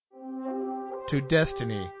to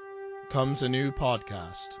Destiny comes a new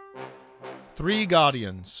podcast. 3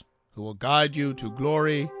 guardians who will guide you to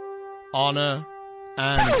glory, honor,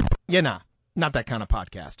 and... not that kind of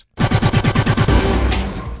podcast.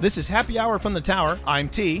 This is Happy Hour from the Tower. I'm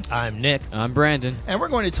T. I'm Nick. I'm Brandon. And we're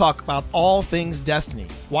going to talk about all things Destiny.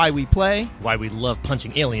 Why we play. Why we love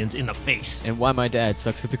punching aliens in the face. And why my dad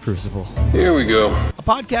sucks at the Crucible. Here we go. A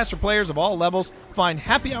podcast for players of all levels. Find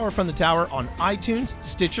Happy Hour from the Tower on iTunes,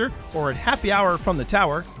 Stitcher, or at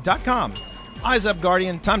happyhourfromthetower.com. Eyes up,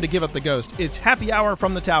 Guardian. Time to give up the ghost. It's Happy Hour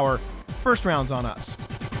from the Tower. First round's on us.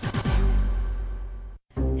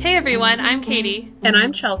 Hey everyone, I'm Katie. And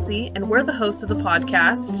I'm Chelsea, and we're the hosts of the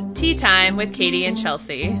podcast Tea Time with Katie and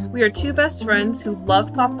Chelsea. We are 2 best friends who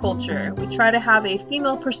love pop culture. We try to have a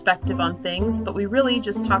female perspective on things, but we really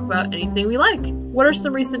just talk about anything we like. What are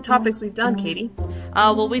some recent topics we've done, Katie?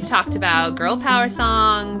 Well, we've talked about girl power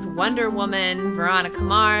songs, Wonder Woman, Veronica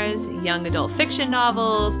Mars, young adult fiction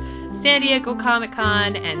novels, San Diego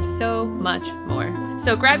Comic-Con, and so much more.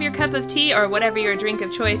 So grab your cup of tea or whatever your drink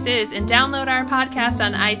of choice is and download our podcast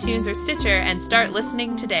on iTunes or Stitcher and start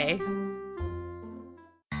listening today.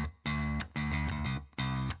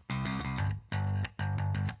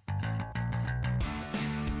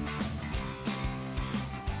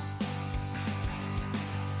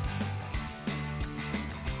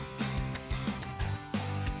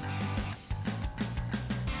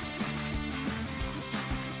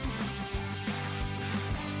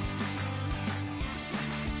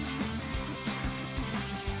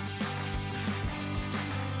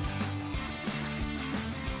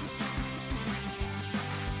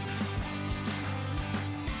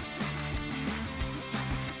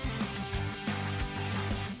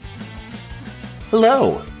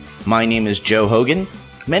 Hello, my name is Joe Hogan.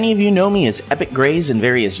 Many of you know me as Epic Grays in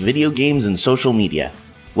various video games and social media.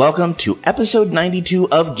 Welcome to episode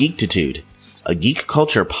 92 of Geektitude, a geek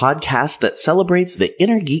culture podcast that celebrates the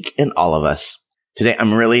inner geek in all of us. Today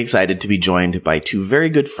I'm really excited to be joined by 2 very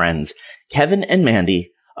good friends, Kevin and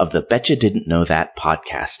Mandy of the Betcha Didn't Know That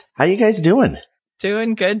podcast. How you guys doing?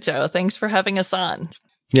 Doing good, Joe. Thanks for having us on.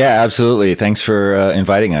 Yeah, absolutely. Thanks for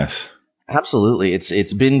inviting us. Absolutely.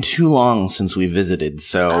 It's been too long since we visited,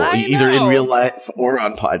 so either in real life or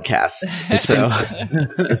on podcasts.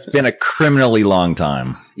 It's been a criminally long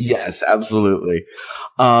time. Yes, absolutely.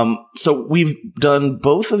 So we've done,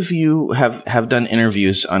 both of you have done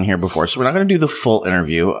interviews on here before, so we're not going to do the full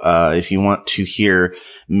interview. If you want to hear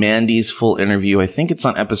Mandy's full interview, I think it's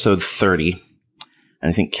on episode 30,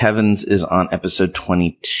 and I think Kevin's is on episode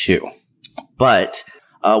 22. But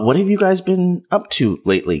what have you guys been up to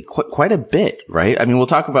lately? Quite a bit, right? I mean, we'll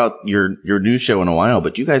talk about your new show in a while,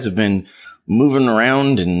 but you guys have been moving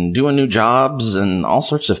around and doing new jobs and all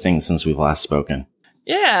sorts of things since we've last spoken.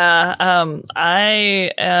 Yeah,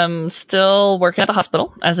 I am still working at the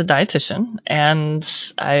hospital as a dietitian, and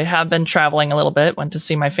I have been traveling a little bit. Went to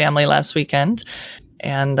see my family last weekend,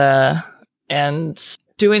 and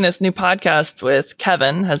doing this new podcast with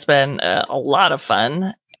Kevin has been a lot of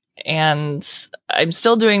fun. And I'm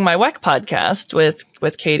still doing my WEC podcast with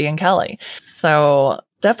Katie and Kelly. So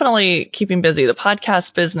definitely keeping busy. The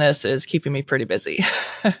podcast business is keeping me pretty busy.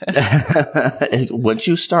 Once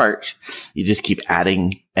you start, you just keep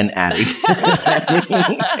adding and adding.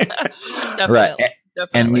 Right.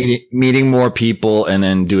 And meeting more people and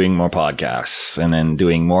then doing more podcasts and then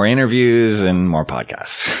doing more interviews and more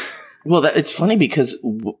podcasts. Well, it's funny because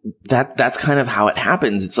that's kind of how it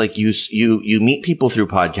happens. It's like you meet people through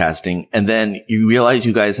podcasting, and then you realize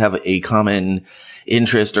you guys have a common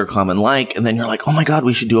interest or common like, and then you're like, oh my God,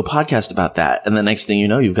 we should do a podcast about that. And the next thing you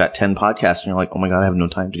know, you've got 10 podcasts, and you're like, oh my God, I have no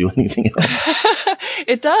time to do anything else.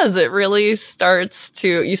 It does. It really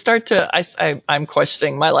I'm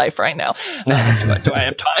questioning my life right now. Do I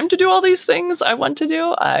have time to do all these things I want to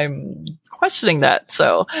do? I'm questioning that.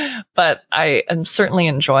 So, but I am certainly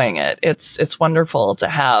enjoying it. It's wonderful to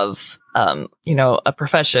have, a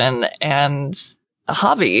profession and a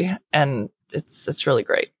hobby, and it's really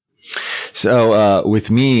great. So, with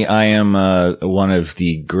me, I am one of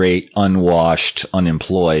the great unwashed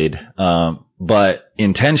unemployed, but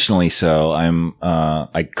intentionally so.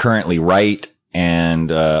 I currently write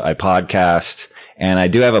and I podcast, and I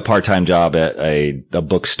do have a part-time job at a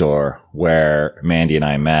bookstore where Mandy and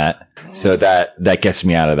I met. So that gets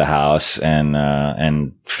me out of the house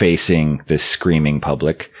and facing the screaming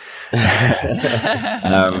public. But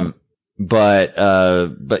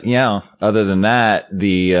yeah, other than that,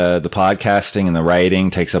 the podcasting and the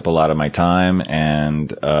writing takes up a lot of my time,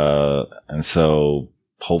 and so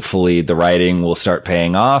hopefully the writing will start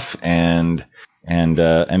paying off, and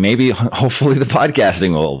maybe hopefully the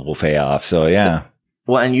podcasting will pay off. So yeah.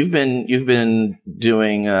 Well, and you've been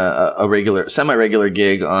doing a regular, semi-regular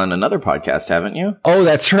gig on another podcast, haven't you? Oh,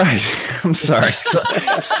 that's right. I'm sorry. So You're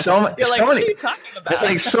like, so what are many. you talking about? It's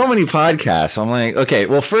like so many podcasts. I'm like, okay.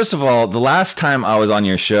 Well, first of all, the last time I was on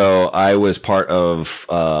your show, I was part of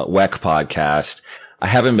WEC podcast. I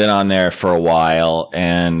haven't been on there for a while,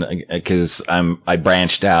 and because I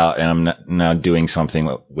branched out and I'm now doing something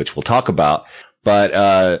which we'll talk about.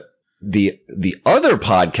 But the other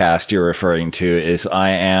podcast you're referring to is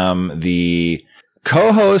I am the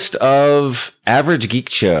co-host of Average Geek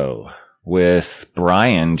Show with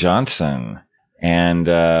Brian Johnson, and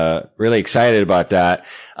really excited about that.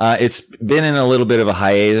 It's been in a little bit of a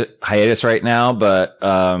hiatus right now, but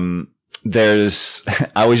I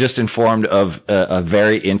was just informed of a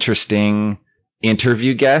very interesting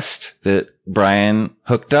interview guest that Brian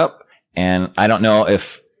hooked up, and I don't know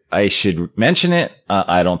if I should mention it.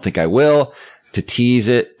 I don't think I will, to tease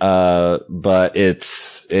it, but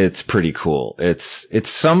it's pretty cool. It's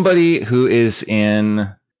somebody who is in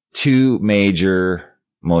 2 major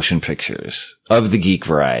motion pictures of the geek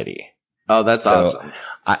variety. Oh, that's awesome.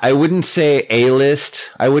 I wouldn't say A-list.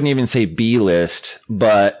 I wouldn't even say B-list,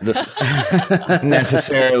 but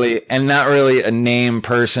necessarily, and not really a name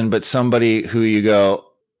person, but somebody who you go,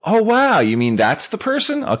 oh, wow, you mean that's the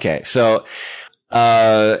person? Okay. So,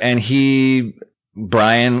 and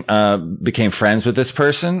Brian, became friends with this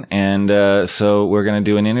person. And, so we're going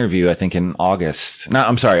to do an interview, I think in August. No,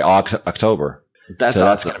 I'm sorry, October. That's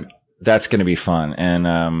awesome. That's going to be fun.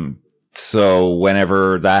 And, so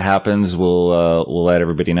whenever that happens, we'll let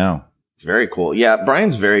everybody know. Very cool. Yeah,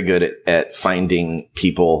 Brian's very good at finding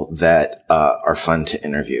people that are fun to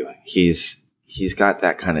interview. He's got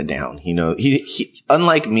that kind of down. He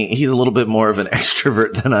unlike me, he's a little bit more of an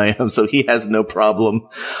extrovert than I am, so he has no problem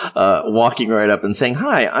walking right up and saying,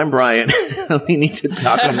 "Hi, I'm Brian. We need to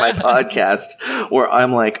talk on my podcast." Or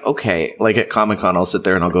I'm like, okay, like at Comic-Con, I'll sit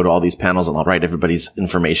there and I'll go to all these panels and I'll write everybody's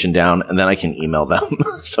information down, and then I can email them,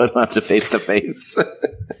 so I don't have to face to face.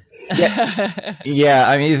 Yeah.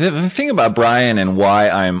 I mean, the thing about Brian and why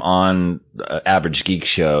I'm on Average Geek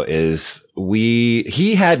Show is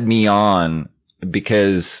he had me on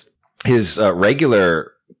because his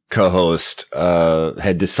regular co-host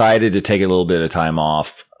had decided to take a little bit of time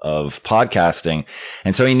off of podcasting,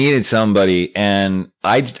 and so he needed somebody, and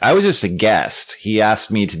I was just a guest. He asked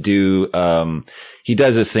me to do he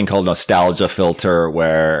does this thing called Nostalgia Filter,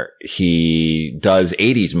 where he does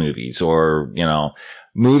 80s movies, or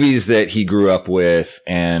movies that he grew up with,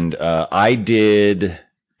 and I did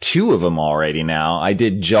 2 of them already now. I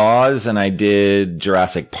did Jaws and I did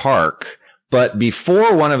Jurassic Park. But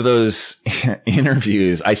before one of those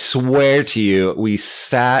interviews, I swear to you, we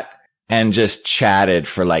sat and just chatted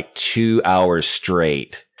for like 2 hours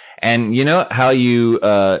straight. And you know how you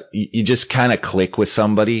just kind of click with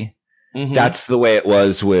somebody? Mm-hmm. That's the way it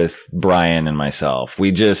was with Brian and myself.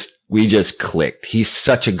 We just clicked. He's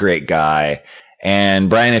such a great guy. And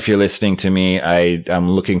Brian, if you're listening to me,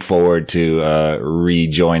 I'm looking forward to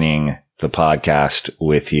rejoining the podcast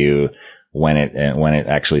with you when it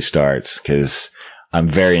actually starts, because I'm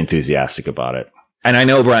very enthusiastic about it. And I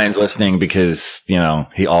know Brian's listening because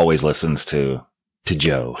he always listens to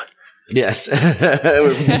Joe. Yes,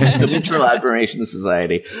 the Mutual Admiration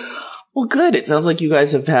Society. Well, good. It sounds like you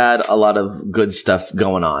guys have had a lot of good stuff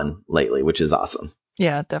going on lately, which is awesome.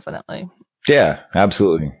 Yeah, definitely. Yeah,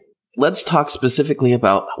 absolutely. Let's talk specifically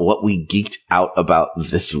about what we geeked out about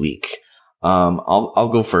this week.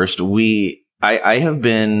 I'll go first. I have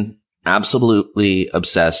been absolutely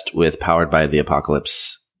obsessed with Powered by the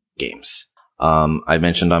Apocalypse games. I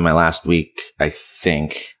mentioned on my last week, I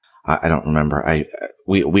think, I don't remember.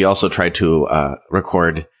 We also tried to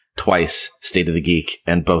record twice State of the Geek,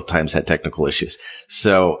 and both times had technical issues.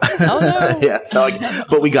 So, yeah.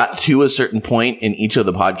 But we got to a certain point in each of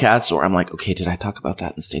the podcasts where I'm like, okay, did I talk about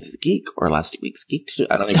that in State of the Geek or last week's Geek?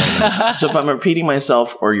 I don't even know. So if I'm repeating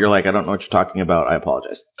myself, or you're like, I don't know what you're talking about, I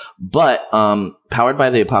apologize. But Powered by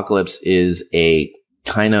the Apocalypse is a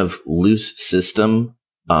kind of loose system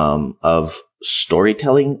of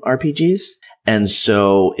storytelling RPGs. And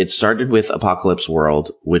so it started with Apocalypse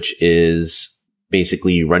World, which is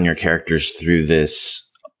basically you run your characters through this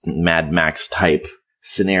Mad Max type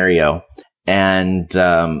scenario. And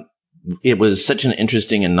it was such an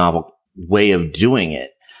interesting and novel way of doing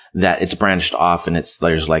it that it's branched off, and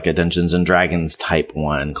there's like a Dungeons and Dragons type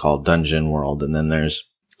one called Dungeon World. And then there's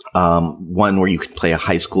one where you can play a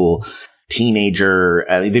high school teenager.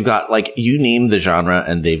 They've got, like, you name the genre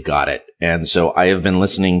and they've got it. And so I have been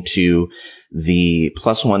listening to the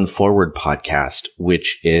Plus One Forward podcast,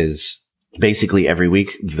 which is basically every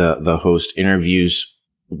week the host interviews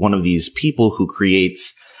one of these people who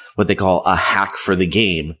creates what they call a hack for the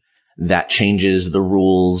game that changes the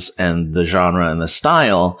rules and the genre and the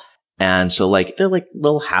style. And so like they're like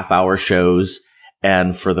little half-hour shows,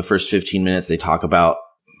 and for the first 15 minutes they talk about,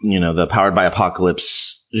 the Powered by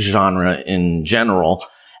Apocalypse genre in general,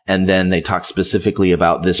 and then they talk specifically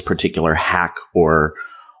about this particular hack or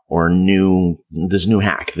this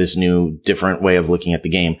new different way of looking at the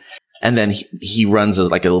game. And then he runs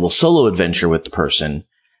like a little solo adventure with the person,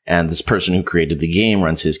 and this person who created the game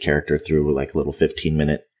runs his character through like a little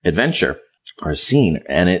 15-minute adventure or scene,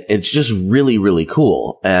 and it's just really, really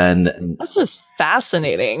cool. And that's just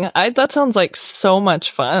fascinating. That sounds like so much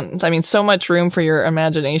fun. I mean, so much room for your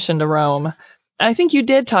imagination to roam. I think you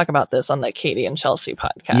did talk about this on the Katie and Chelsea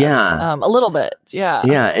podcast. Yeah. A little bit. Yeah.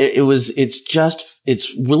 Yeah. It's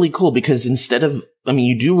really cool because instead of,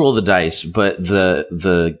 you do roll the dice, but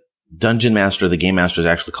the dungeon master, the game master, is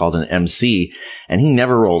actually called an MC, and he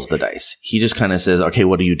never rolls the dice. He just kind of says, okay,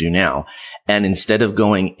 what do you do now? And instead of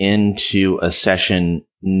going into a session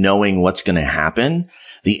knowing what's going to happen,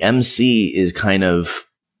 the MC is kind of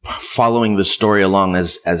following the story along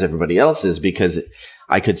as everybody else is, because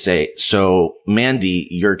I could say, so Mandy,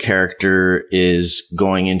 your character is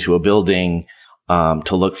going into a building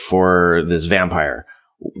to look for this vampire.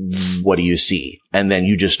 What do you see? And then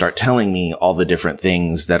you just start telling me all the different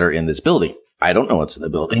things that are in this building. I don't know what's in the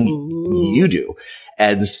building. Ooh. You do.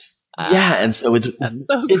 And and so it's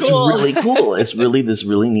really cool. It's really this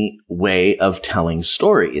really neat way of telling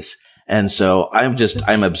stories. And so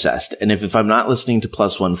I'm obsessed. And if I'm not listening to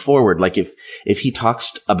Plus One Forward, like if he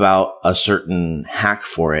talks about a certain hack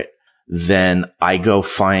for it, then I go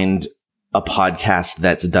find a podcast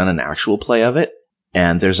that's done an actual play of it.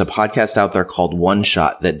 And there's a podcast out there called One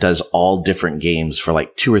Shot that does all different games for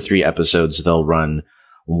like 2 or 3 episodes. They'll run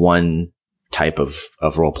one type of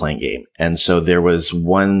role-playing game. And so there was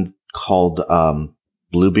one called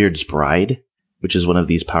Bluebeard's Bride, which is one of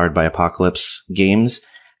these Powered by Apocalypse games.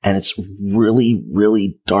 And it's really,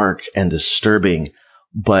 really dark and disturbing,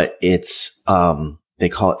 but it's, they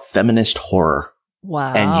call it feminist horror.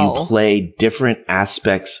 Wow. And you play different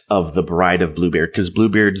aspects of the Bride of Bluebeard, because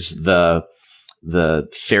Bluebeard's the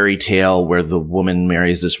fairy tale where the woman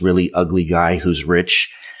marries this really ugly guy who's rich,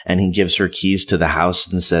 and he gives her keys to the house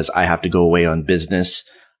and says, I have to go away on business,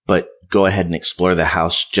 but go ahead and explore the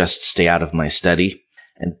house. Just stay out of my study.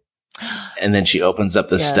 And then she opens up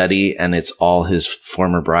the study, and it's all his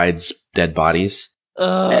former bride's dead bodies.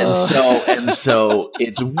 And so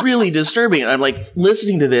it's really disturbing. And I'm like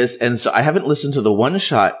listening to this, and so I haven't listened to the One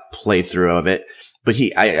Shot playthrough of it, but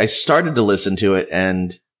I started to listen to it,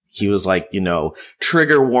 and he was like,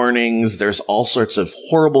 trigger warnings. There's all sorts of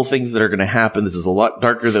horrible things that are going to happen. This is a lot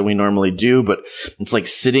darker than we normally do, but it's like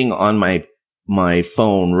sitting on my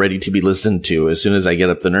phone ready to be listened to as soon as I get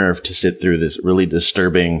up the nerve to sit through this really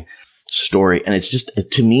disturbing story. And it's just,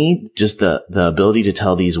 to me, just the ability to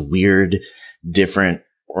tell these weird, different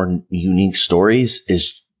or unique stories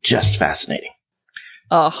is just fascinating.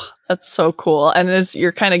 Oh, that's so cool. And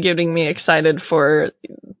you're kind of getting me excited for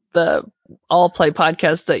the All Play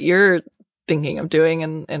podcast that you're thinking of doing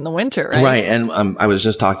in the winter, right? Right. And I was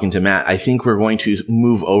just talking to Matt. I think we're going to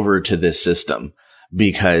move over to this system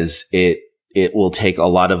because it will take a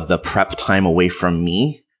lot of the prep time away from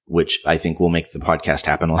me, which I think will make the podcast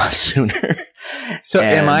happen a lot sooner.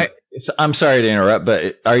 I'm sorry to interrupt,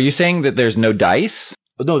 but are you saying that there's no dice?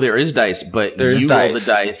 No, there is dice, but you roll the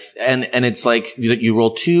dice, and it's like you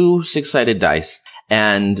roll 2 6-sided dice,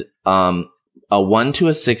 and a 1 to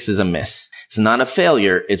a 6 is a miss. It's not a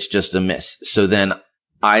failure; it's just a miss. So then,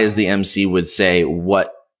 I, as the MC, would say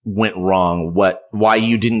what went wrong, why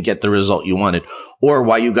you didn't get the result you wanted, or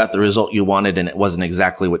why you got the result you wanted and it wasn't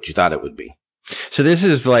exactly what you thought it would be. So this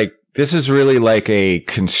is really like a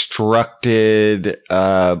constructed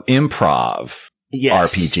improv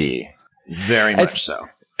RPG. Very much so.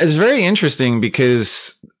 It's very interesting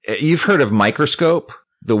because you've heard of Microscope,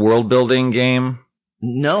 the world building game.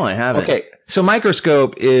 No, I haven't. Okay, so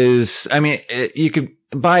Microscope is, you could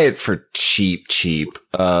buy it for cheap,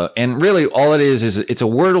 and really all it is it's a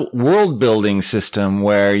world building system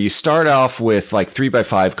where you start off with like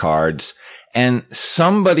 3x5 cards, and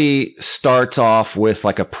somebody starts off with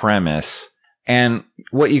like a premise, and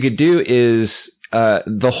what you could do is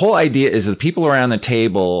the whole idea is that the people around the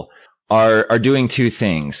table are doing 2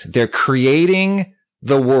 things. They're creating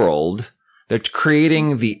the world, they're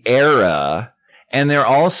creating the era, and they're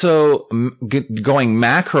also going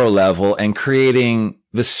macro level and creating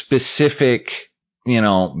the specific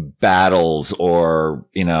battles or,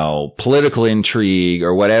 political intrigue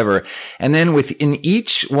or whatever. And then within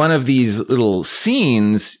each one of these little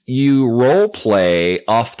scenes, you role play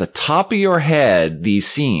off the top of your head these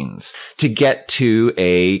scenes to get to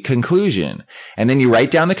a conclusion. And then you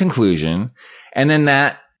write down the conclusion, and then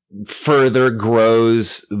that further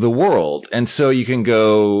grows the world. And so you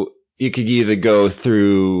could either go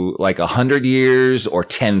through like 100 years or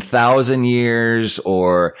 10,000 years,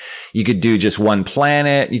 or you could do just one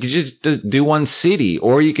planet. You could just do one city,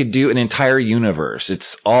 or you could do an entire universe.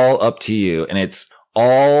 It's all up to you. And it's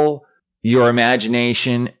all your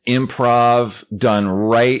imagination, improv done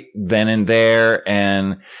right then and there.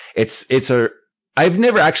 And I've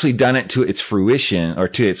never actually done it to its fruition or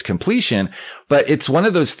to its completion, but it's one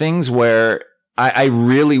of those things where I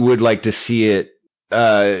really would like to see it,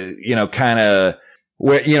 kind of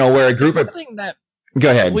where a group of something that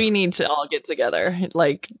go ahead. We need to all get together,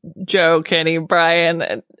 like Joe, Kenny,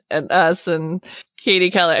 Brian, and us, and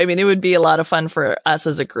Katie Keller. I mean, it would be a lot of fun for us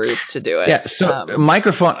as a group to do it. Yeah. So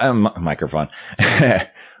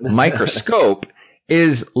Microscope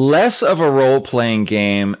is less of a role-playing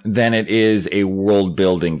game than it is a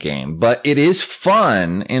world-building game, but it is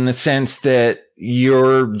fun in the sense that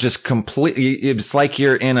you're just completely, it's like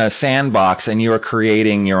you're in a sandbox and you're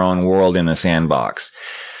creating your own world in a sandbox.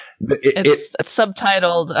 It's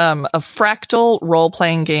subtitled a fractal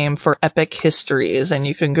role-playing game for epic histories, and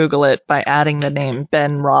you can Google it by adding the name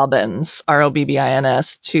Ben Robbins,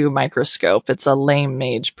 Robbins, to Microscope. It's a lame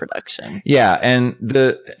mage production. Yeah,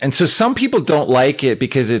 and so some people don't like it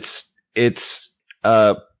because it's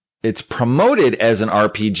promoted as an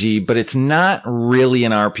RPG, but it's not really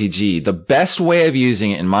an RPG. The best way of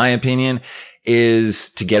using it, in my opinion,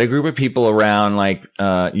 is to get a group of people around, like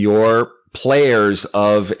your players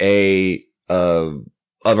of an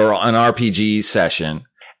RPG session,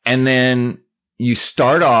 and then you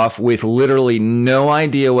start off with literally no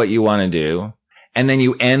idea what you want to do, and then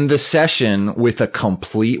you end the session with a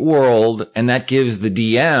complete world, and that gives the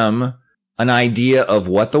DM an idea of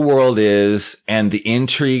what the world is and the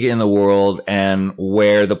intrigue in the world and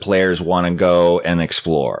where the players want to go and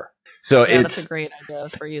explore. So that's a great idea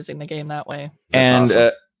for using the game that way. That's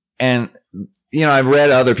awesome. I've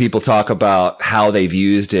read other people talk about how they've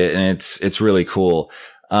used it, and it's really cool.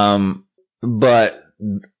 But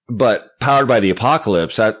Powered by the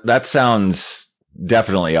Apocalypse, that sounds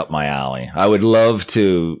definitely up my alley. I would love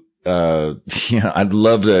to, I'd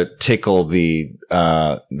love to tickle the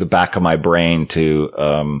back of my brain to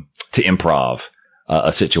improv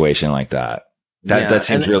a situation like that. That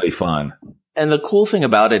seems really fun. And the cool thing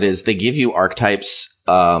about it is they give you archetypes,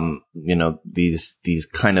 these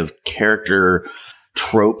kind of character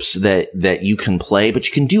tropes that you can play, but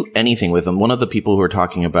you can do anything with them. One of the people who were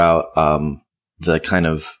talking about the kind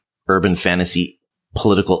of urban fantasy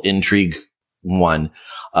political intrigue one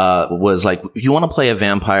was like, if you want to play a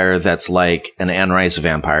vampire that's like an Anne Rice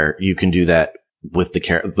vampire, you can do that with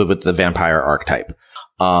the vampire archetype.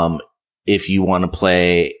 If you want to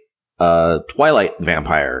play Twilight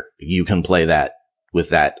vampire, you can play that with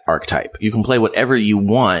that archetype. You can play whatever you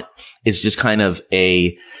want. It's just kind of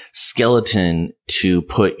a skeleton to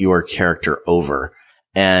put your character over.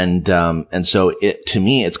 And so to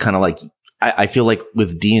me, it's kind of like, I feel like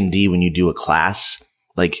with D&D, when you do a class,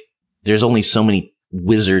 like there's only so many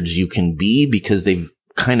wizards you can be because they've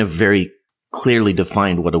kind of very clearly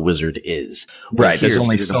defined what a wizard is. Right. There's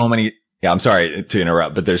only so many. Yeah, I'm sorry to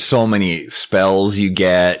interrupt, but there's so many spells you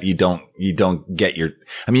get. You don't get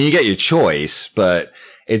you get your choice, but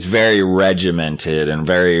it's very regimented and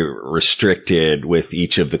very restricted with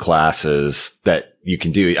each of the classes that you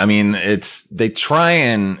can do. I mean, they try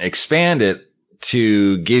and expand it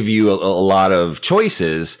to give you a lot of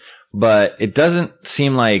choices, but it doesn't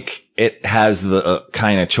seem like it has the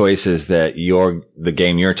kind of choices that the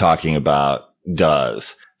game you're talking about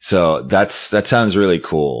does. So that sounds really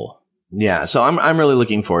cool. Yeah, so I'm really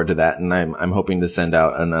looking forward to that, and I'm hoping to send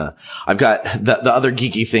out I've got the other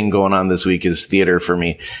geeky thing going on this week is theater for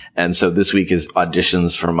me, and so this week is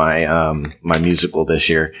auditions for my my musical this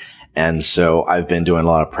year, and so I've been doing a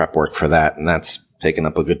lot of prep work for that, and that's taken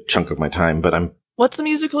up a good chunk of my time. But what's the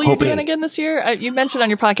musical you're doing again this year? You mentioned on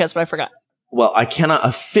your podcast, but I forgot. Well, I cannot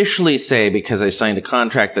officially say because I signed a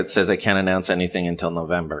contract that says I can't announce anything until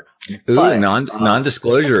November. Ooh,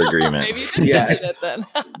 non-disclosure agreement. Maybe you didn't mention it then.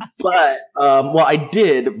 But, I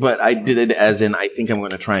did, but I did it as in I think I'm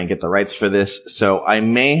going to try and get the rights for this. So I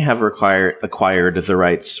may have acquired the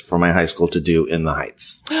rights for my high school to do In the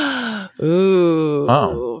Heights.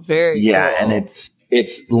 Ooh, very cool. And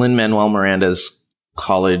it's Lin-Manuel Miranda's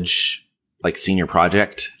college, like, senior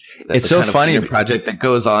project. It's the so kind of funny. senior project that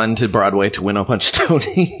goes on to Broadway to win a bunch of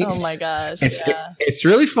Tonys. Oh my gosh. It's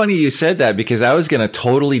really funny you said that because I was going to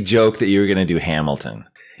totally joke that you were going to do Hamilton.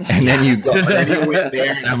 And then you went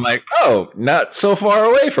there and I'm like, oh, not so far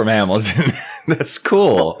away from Hamilton. That's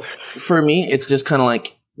cool. For me, it's just kind of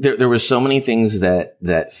like there were so many things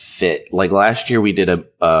that fit. Like last year we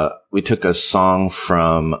took a song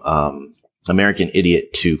from American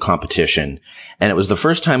Idiot to competition, and it was the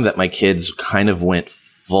first time that my kids kind of went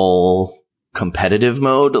full competitive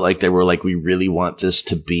mode. Like they were like, we really want this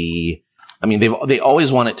to be, I mean, they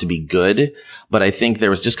always want it to be good, but I think there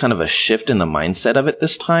was just kind of a shift in the mindset of it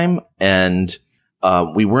this time. And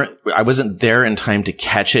I wasn't there in time to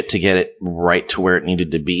catch it, to get it right to where it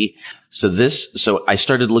needed to be. So I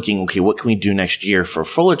started looking, okay, what can we do next year for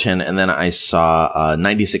Fullerton? And then I saw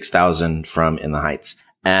 96,000 from In the Heights.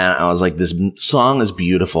 And I was like, this song is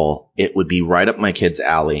beautiful. It would be right up my kid's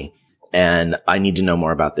alley. And I need to know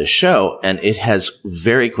more about this show. And it has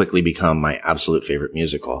very quickly become my absolute favorite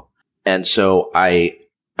musical. And so I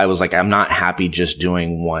was like, I'm not happy just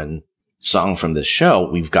doing one song from this show.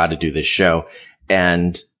 We've got to do this show.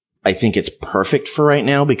 And I think it's perfect for right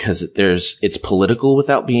now because it's political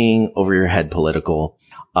without being over your head political.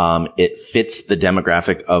 It fits the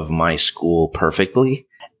demographic of my school perfectly.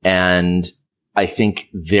 And I think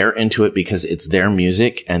they're into it because it's their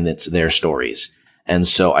music and it's their stories. And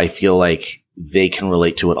so I feel like they can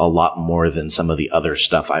relate to it a lot more than some of the other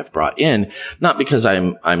stuff I've brought in. Not because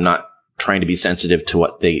I'm not trying to be sensitive to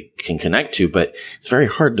what they can connect to, but it's very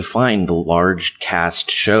hard to find the large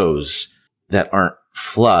cast shows that aren't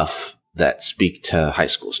fluff that speak to high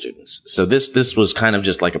school students. So this was kind of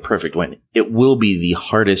just like a perfect win. It will be the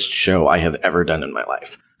hardest show I have ever done in my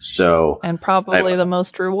life. So, and probably the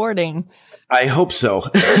most rewarding. I hope so.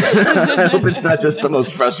 I hope it's not just the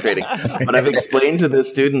most frustrating. But I've explained to the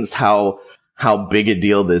students how big a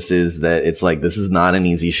deal this is, that it's like, this is not an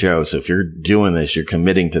easy show. So if you're doing this, you're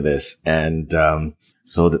committing to this. And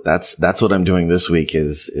so that's what I'm doing this week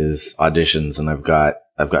is auditions. And I've got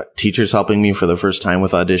teachers helping me for the first time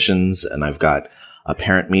with auditions. And I've got a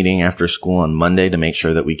parent meeting after school on Monday to make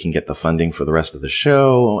sure that we can get the funding for the rest of the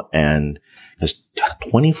show. And it's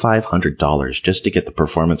 $2,500 just to get the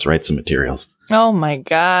performance rights and materials. Oh my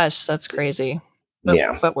gosh, that's crazy.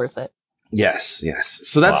 But worth it. Yes.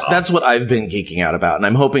 So that's what I've been geeking out about. And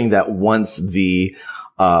I'm hoping that once the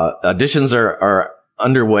auditions are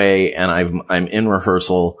underway and I'm in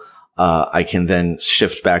rehearsal, I can then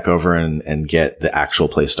shift back over and get the actual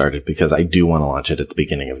play started, because I do want to launch it at the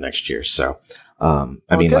beginning of next year. So,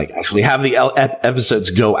 actually have the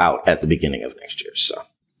episodes go out at the beginning of next year. So.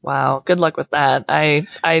 Wow. Good luck with that.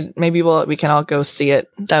 Maybe we can all go see it.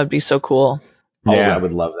 That would be so cool. Oh, yeah. I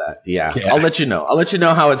would love that. Yeah. I'll let you know. I'll let you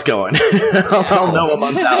know how it's going. I'll know a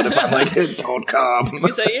month out if I'm like, don't come.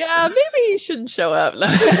 You say, yeah, maybe you shouldn't show up.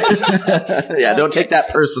 Yeah, don't take that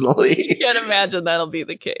personally. You can't imagine that'll be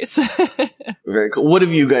the case. Very cool. What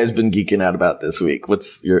have you guys been geeking out about this week?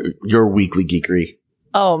 What's your weekly geekery?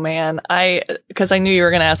 Oh man, because I knew you were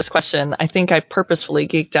going to ask this question, I think I purposefully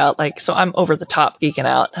geeked out. So I'm over the top geeking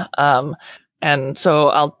out. And so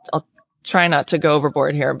I'll try not to go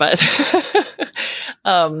overboard here, but,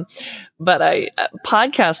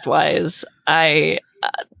 podcast wise,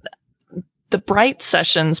 the Bright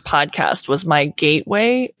Sessions podcast was my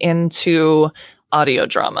gateway into audio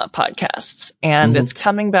drama podcasts, and it's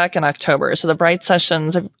coming back in October. So the Bright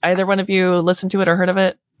Sessions, have either one of you listened to it or heard of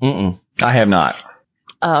it? I have not.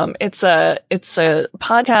 It's a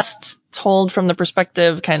podcast told from the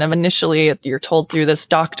perspective, kind of initially, you're told through this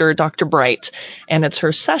Dr. Bright, and it's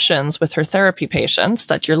her sessions with her therapy patients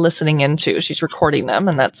that you're listening into. She's recording them,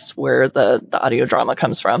 and that's where the audio drama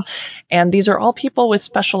comes from. And these are all people with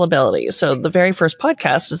special abilities. So the very first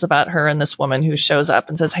podcast is about her and this woman who shows up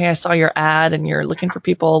and says, hey, I saw your ad and you're looking for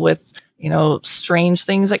people with, strange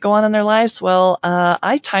things that go on in their lives. Well,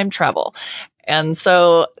 I time travel. And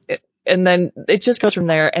so and then it just goes from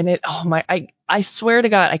there. And I swear to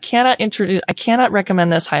God, I cannot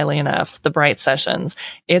recommend this highly enough. The Bright Sessions.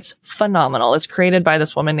 It's phenomenal. It's created by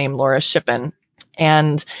this woman named Laura Shippen.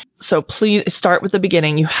 And so please start with the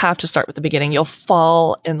beginning. You have to start with the beginning. You'll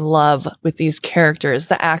fall in love with these characters.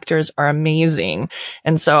 The actors are amazing.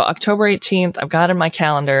 And so October 18th, I've got it in my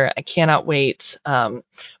calendar. I cannot wait.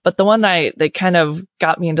 But the one that kind of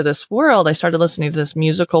got me into this world, I started listening to this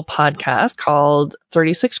musical podcast called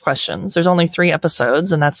 36 Questions. There's only 3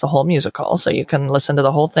 episodes, and that's the whole musical. So you can listen to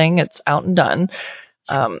the whole thing. It's out and done.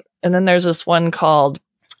 And then there's this one called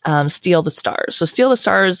Steal the Stars. So Steal the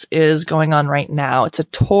Stars is going on right now. It's a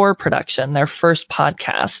Tor production, their first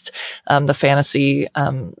podcast, the fantasy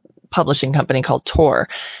publishing company called Tor.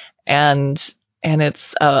 And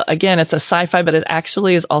it's again, it's a sci-fi, but it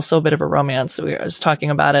actually is also a bit of a romance. I was talking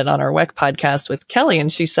about it on our WEC podcast with Kelly,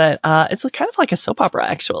 and she said it's kind of like a soap opera,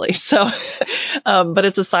 actually. So, but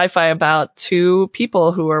it's a sci-fi about two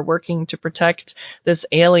people who are working to protect this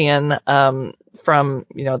alien from,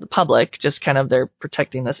 the public. Just kind of they're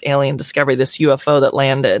protecting this alien discovery, this UFO that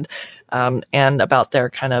landed, and about their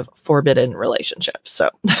kind of forbidden relationship. So.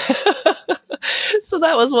 So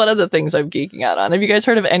that was one of the things I'm geeking out on. Have you guys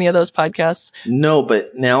heard of any of those podcasts? No,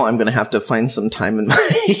 but now I'm going to have to find some time in my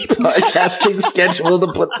podcasting schedule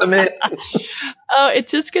to put them in. Oh, it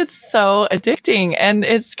just gets so addicting, and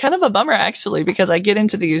it's kind of a bummer actually, because I get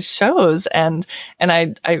into these shows and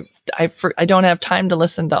I don't have time to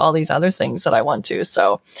listen to all these other things that I want to.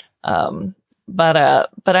 So, but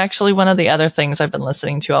actually one of the other things I've been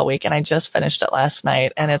listening to all week, and I just finished it last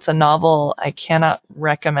night, and it's a novel I cannot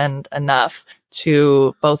recommend enough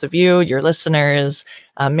to both of you, your listeners,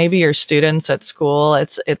 maybe your students at school.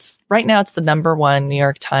 It's right now it's the #1 New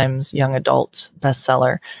York Times young adult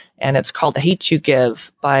bestseller, and it's called The Hate You Give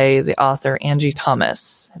by the author Angie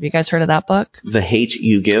Thomas. Have you guys heard of that book? The Hate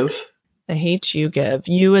You Give? The Hate You Give.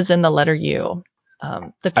 U is in the letter U.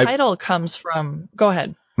 The title comes from. Go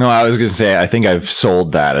ahead. No, I was going to say, I think I've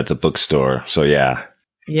sold that at the bookstore. So, yeah.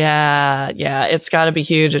 Yeah. It's got to be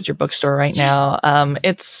huge at your bookstore right now.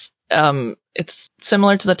 It's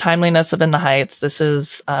similar to the timeliness of In the Heights. This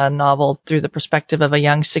is a novel through the perspective of a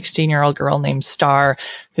young 16-year-old girl named Star,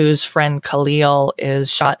 whose friend Khalil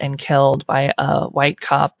is shot and killed by a white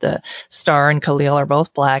cop. The Star and Khalil are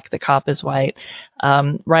both black. The cop is white.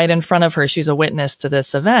 Right in front of her, she's a witness to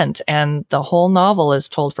this event, and the whole novel is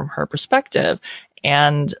told from her perspective.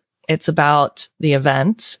 And it's about the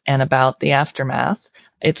event and about the aftermath.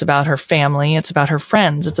 It's about her family. It's about her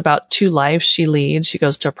friends. It's about two lives she leads. She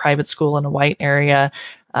goes to a private school in a white area.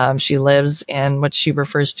 She lives in what she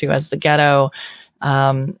refers to as the ghetto.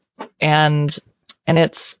 And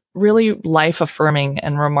it's really life affirming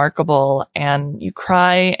and remarkable. And you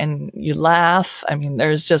cry and you laugh. I mean,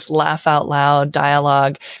 there's just laugh out loud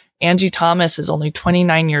dialogue. Angie Thomas is only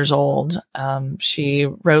 29 years old. She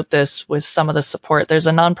wrote this with some of the support. There's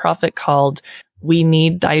a nonprofit called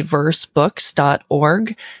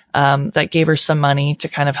WeNeedDiverseBooks.org that gave her some money to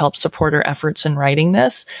kind of help support her efforts in writing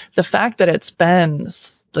this. The fact that it's been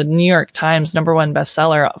the New York Times #1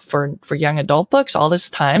 bestseller for young adult books all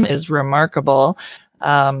this time is remarkable.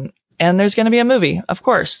 And there's going to be a movie, of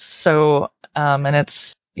course. So, and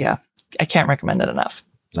it's, I can't recommend it enough.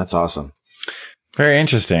 That's awesome. Very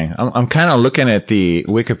interesting. I'm kind of looking at the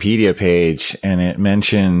Wikipedia page, and it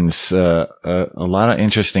mentions a lot of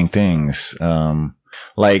interesting things.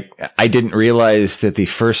 Like, I didn't realize that the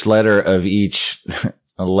first letter of each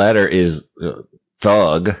letter is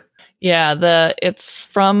thug. Yeah, it's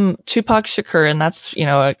from Tupac Shakur, and that's,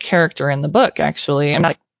 a character in the book, actually. I'm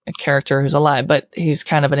not a character who's alive, but he's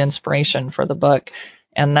kind of an inspiration for the book.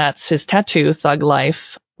 And that's his tattoo, Thug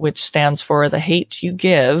Life, which stands for The Hate You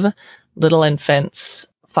Give, Little Infants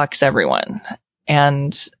Fucks Everyone.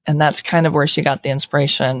 And that's kind of where she got the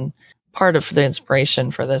inspiration, part of the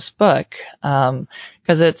inspiration for this book,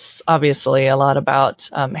 because it's obviously a lot about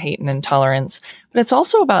hate and intolerance, but it's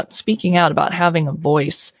also about speaking out, about having a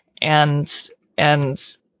voice. And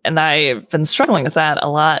I've been struggling with that a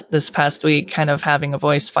lot this past week, kind of having a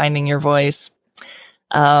voice, finding your voice.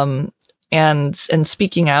 And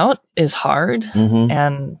speaking out is hard,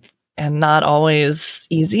 and not always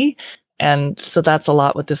easy. And so that's a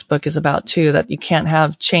lot what this book is about too, that you can't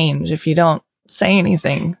have change if you don't say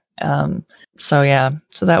anything. So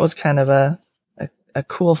that was kind of a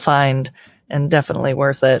cool find, and definitely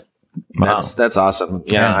worth it. Wow. That's awesome.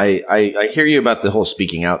 Yeah, I hear you about the whole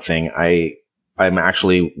speaking out thing. I'm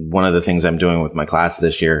actually, one of the things I'm doing with my class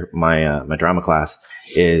this year, my drama class,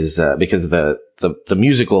 is because the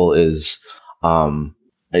musical is an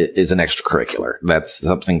extracurricular. That's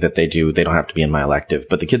something that they do. They don't have to be in my elective,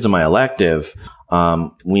 but the kids in my elective,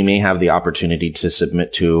 we may have the opportunity to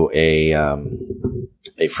submit to a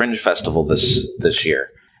fringe festival this year.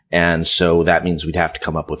 And so that means we'd have to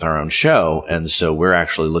come up with our own show. And so we're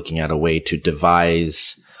actually looking at a way to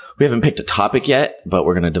devise, we haven't picked a topic yet, but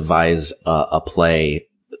we're going to devise a play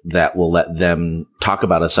that will let them talk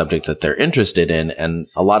about a subject that they're interested in. And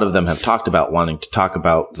a lot of them have talked about wanting to talk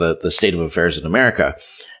about the state of affairs in America.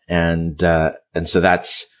 And so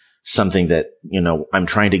that's something that, I'm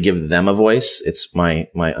trying to give them a voice. It's my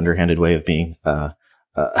underhanded way of being a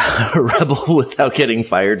rebel without getting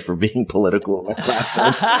fired for being political in my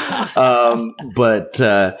classroom.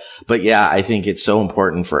 But yeah, I think it's so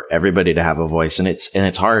important for everybody to have a voice, and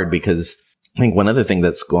it's hard because I think one other thing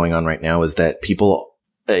that's going on right now is that people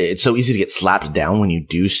it's so easy to get slapped down when you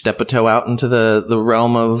do step a toe out into the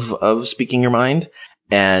realm of speaking your mind,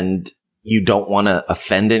 and you don't want to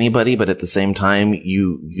offend anybody, but at the same time,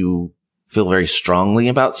 you feel very strongly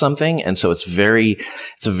about something. And so it's a very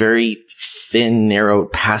thin, narrow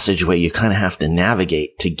passageway you kind of have to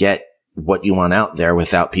navigate to get what you want out there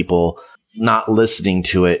without people not listening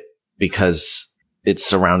to it because it's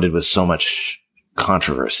surrounded with so much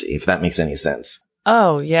controversy, if that makes any sense.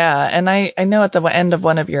 Oh, yeah. And I know at the end of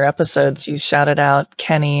one of your episodes, you shouted out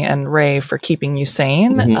Kenny and Ray for keeping you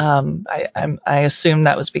sane. Mm-hmm. I assume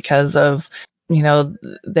that was because of,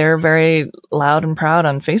 they're very loud and proud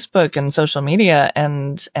on Facebook and social media,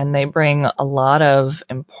 and they bring a lot of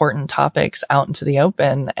important topics out into the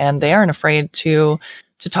open, and they aren't afraid to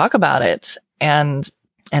talk about it. And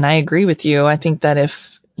I agree with you. I think that if,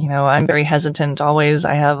 I'm very hesitant always.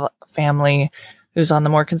 I have family who's on the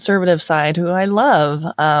more conservative side, who I love.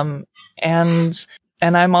 And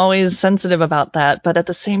I'm always sensitive about that. But at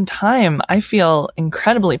the same time, I feel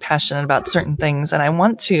incredibly passionate about certain things, and I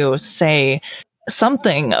want to say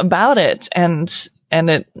something about it. And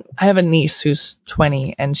I have a niece who's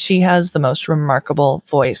 20, and she has the most remarkable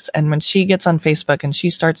voice. And when she gets on Facebook and she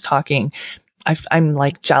starts talking, I'm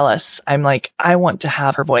like jealous. I'm like, I want to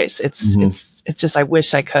have her voice. It's just, I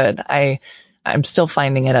wish I could. I'm still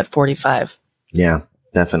finding it at 45. Yeah,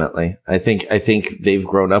 definitely. I think they've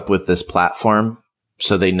grown up with this platform,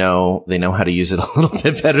 so they know how to use it a little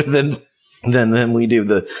bit better than we do.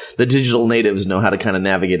 The digital natives know how to kind of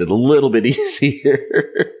navigate it a little bit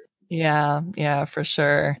easier. Yeah, for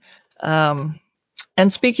sure.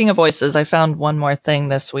 And speaking of voices, I found one more thing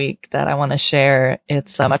this week that I want to share.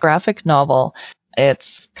 It's a graphic novel.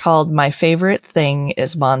 It's called My Favorite Thing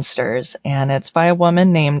is Monsters, and it's by a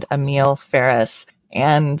woman named Emile Ferris.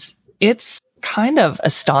 And it's kind of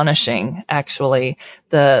astonishing, actually.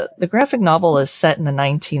 The graphic novel is set in the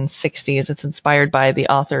 1960s. It's inspired by the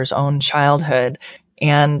author's own childhood.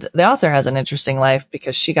 And the author has an interesting life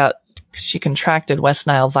because she contracted West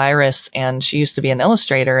Nile virus, and she used to be an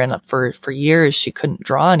illustrator, and for years she couldn't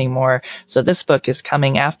draw anymore. So this book is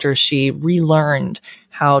coming after she relearned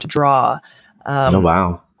how to draw. Oh,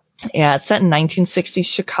 wow. Yeah, it's set in 1960s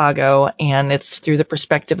Chicago, and it's through the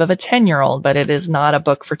perspective of a 10-year-old, but it is not a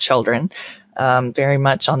book for children, very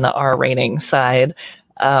much on the R rating side.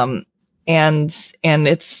 And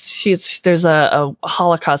there's a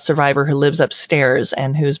Holocaust survivor who lives upstairs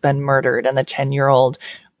and who's been murdered, and the 10-year-old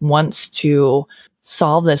wants to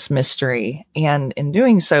solve this mystery. And in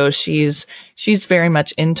doing so, she's very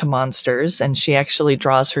much into monsters, and she actually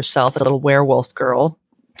draws herself as a little werewolf girl.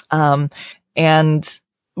 And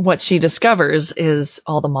what she discovers is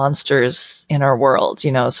all the monsters in our world,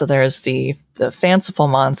 so there's the fanciful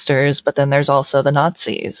monsters, but then there's also the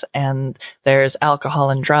Nazis, and there's alcohol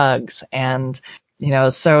and drugs, and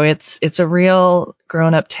so it's a real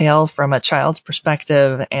grown-up tale from a child's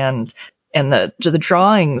perspective, and the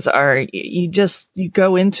drawings are, you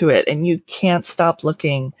go into it and you can't stop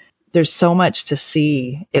looking. There's so much to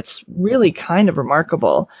see. It's really kind of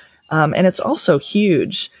remarkable, and it's also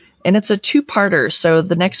huge. And it's a 2-parter, so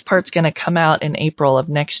the next part's going to come out in April of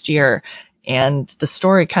next year. And the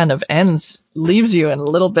story kind of leaves you in a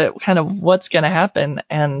little bit kind of what's going to happen.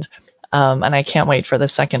 And I can't wait for the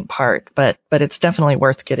second part, but it's definitely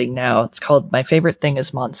worth getting now. It's called My Favorite Thing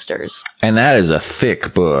is Monsters. And that is a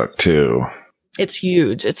thick book, too. It's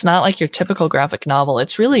huge. It's not like your typical graphic novel.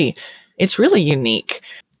 It's really unique.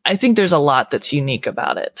 I think there's a lot that's unique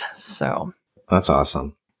about it. So That's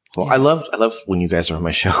awesome. Well, yeah. I love when you guys are on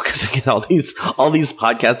my show because I get all these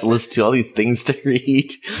podcasts to listen to, all these things to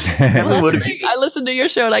read. I listen to your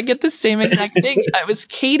show and I get the same exact thing. I was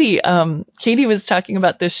Katie. Katie was talking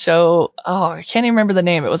about this show. Oh, I can't even remember the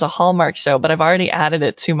name. It was a Hallmark show, but I've already added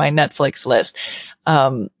it to my Netflix list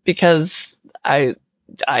because I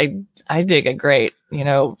dig a great,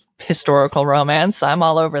 historical romance. I'm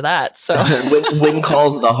all over that. So when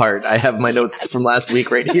calls the heart. I have my notes from last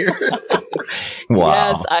week right here.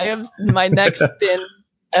 Wow. Yes, I am. My next bin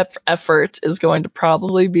effort is going to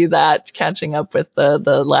probably be that, catching up with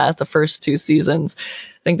the first 2 seasons.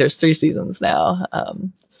 I think there's 3 seasons now.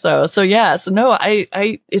 So no,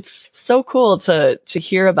 it's so cool to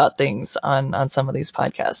hear about things on some of these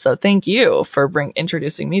podcasts. So thank you for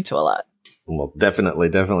introducing me to a lot. Well,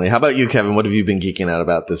 definitely. How about you, Kevin? What have you been geeking out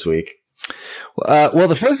about this week? Well,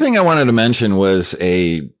 the first thing I wanted to mention was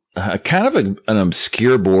a kind of an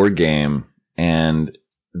obscure board game, and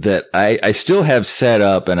that I still have set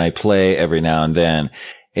up and I play every now and then.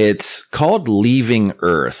 It's called Leaving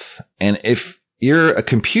Earth. And if you're a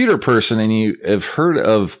computer person and you have heard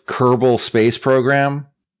of Kerbal Space Program,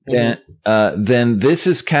 then this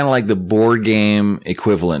is kind of like the board game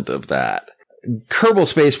equivalent of that. Kerbal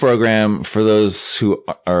Space Program, for those who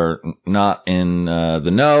are not in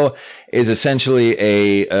the know, is essentially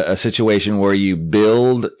a situation where you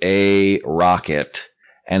build a rocket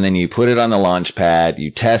and then you put it on the launch pad,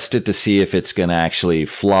 you test it to see if it's going to actually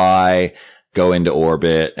fly, go into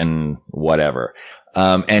orbit, and whatever.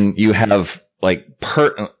 And you have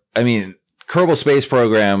Kerbal Space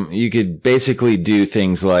Program, you could basically do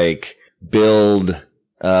things like build,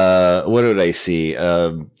 what did I see?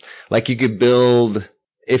 Like you could build,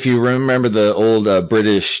 if you remember the old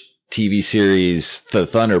British TV series, The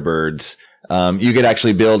Thunderbirds, you could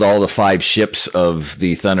actually build all the 5 ships of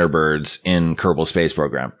the Thunderbirds in Kerbal Space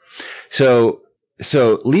Program. So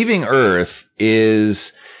Leaving Earth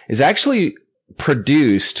is actually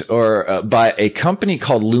produced by a company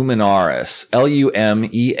called Luminaris,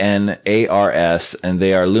 Lumenars, and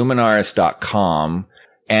they are luminaris.com.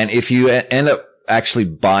 And if you end up actually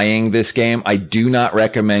buying this game, I do not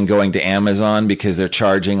recommend going to Amazon because they're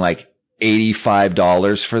charging like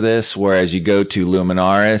 $85 for this, whereas you go to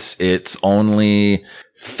Luminaris, it's only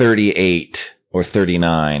 $38 or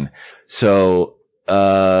 $39. So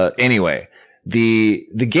anyway,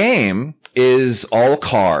 the game is all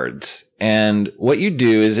cards, and what you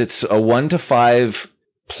do is it's a 1 to 5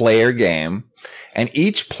 player game, and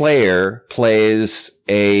each player plays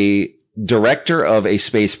a director of a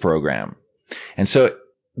space program. And so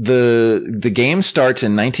the game starts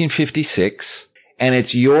in 1956, and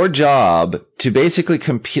it's your job to basically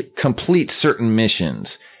complete certain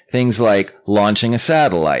missions. Things like launching a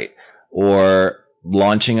satellite, or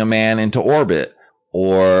launching a man into orbit,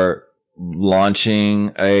 or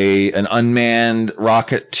launching an unmanned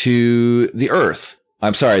rocket to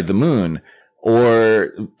the moon,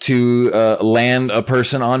 or to land a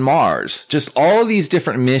person on Mars. Just all of these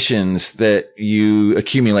different missions that you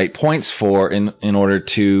accumulate points for in order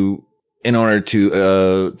to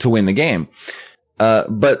win the game.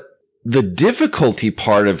 But the difficulty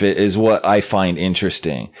part of it is what I find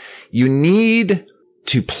interesting. You need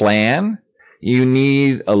to plan. You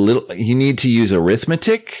need to use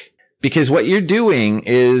arithmetic, because what you're doing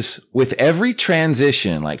is with every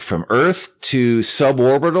transition, like from Earth to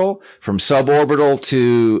suborbital, from suborbital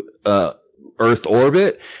to Earth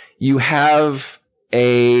orbit, you have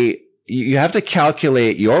to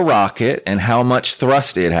calculate your rocket and how much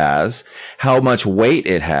thrust it has, how much weight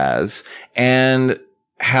it has, and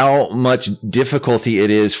how much difficulty it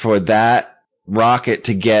is for that rocket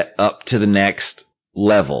to get up to the next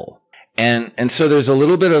level. And so there's a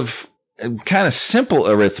little bit of kind of simple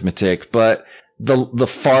arithmetic, but the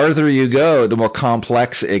farther you go, the more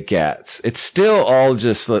complex it gets. It's still all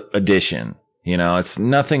just addition, it's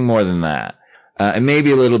nothing more than that. And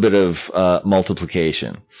maybe a little bit of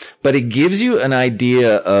multiplication, but it gives you an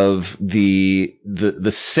idea of the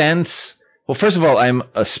sense. Well, first of all, I'm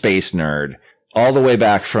a space nerd all the way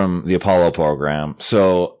back from the Apollo program.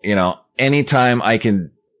 So, anytime I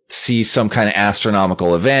can see some kind of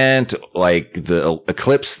astronomical event like the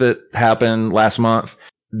eclipse that happened last month,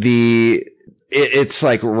 it's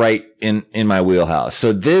like right in my wheelhouse.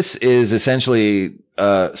 So this is essentially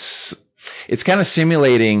it's kind of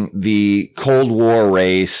simulating the Cold War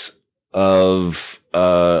race of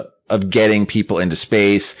getting people into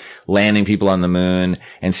space, landing people on the moon,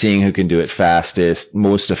 and seeing who can do it fastest,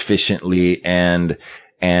 most efficiently, and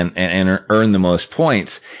earn the most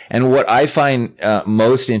points. And what I find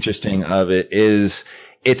most interesting of it is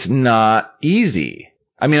it's not easy.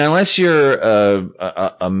 I mean, unless you're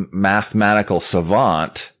a mathematical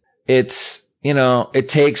savant, it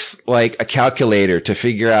takes like a calculator to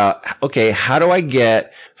figure out, okay, how do I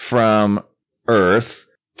get from Earth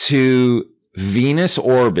to Venus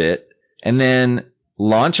orbit and then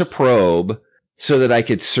launch a probe so that I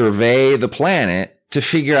could survey the planet to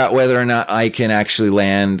figure out whether or not I can actually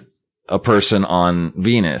land a person on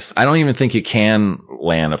Venus. I don't even think you can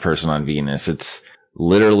land a person on Venus. It's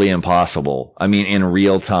literally impossible. I mean, in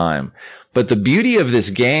real time. But the beauty of this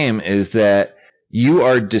game is that you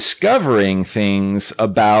are discovering things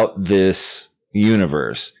about this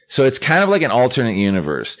universe. So it's kind of like an alternate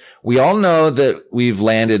universe. We all know that we've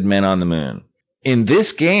landed men on the moon. In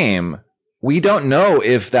this game, we don't know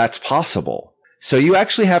if that's possible. So you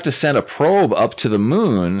actually have to send a probe up to the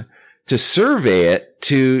moon to survey it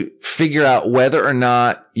to figure out whether or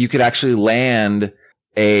not you could actually land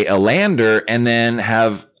a lander and then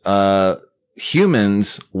have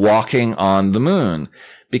humans walking on the moon.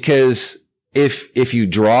 Because if you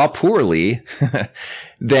draw poorly,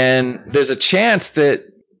 then there's a chance that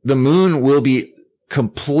the moon will be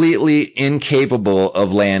completely incapable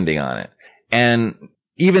of landing on it. And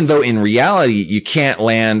even though in reality you can't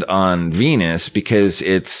land on Venus because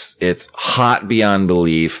it's hot beyond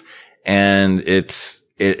belief, and it's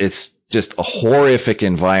just a horrific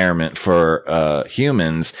environment for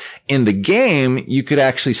humans. In the game, you could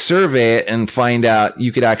actually survey it and find out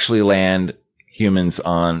you could actually land humans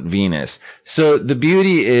on Venus. So the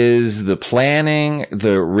beauty is the planning,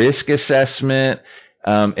 the risk assessment.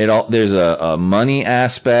 There's a money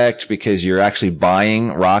aspect because you're actually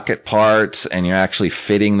buying rocket parts and you're actually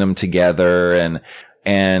fitting them together,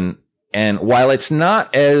 and while it's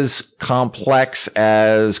not as complex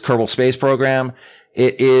as Kerbal Space Program,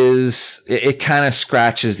 it kind of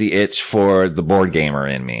scratches the itch for the board gamer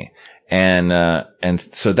in me. And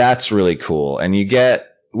so that's really cool. And you get,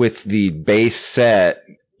 with the base set,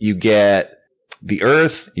 you get the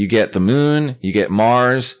Earth, you get the Moon, you get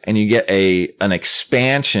Mars, and you get an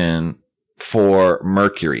expansion for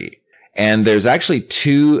Mercury. And there's actually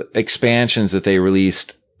 2 expansions that they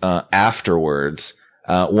released afterwards.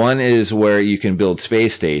 One is where you can build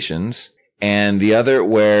space stations, and the other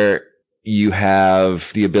where you have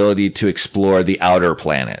the ability to explore the outer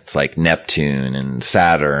planets like Neptune and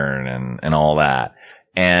Saturn and all that.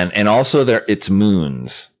 And also it's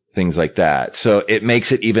moons, things like that. So it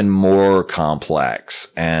makes it even more complex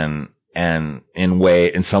and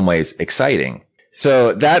in some ways exciting.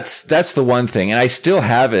 So that's the one thing. And I still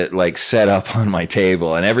have it like set up on my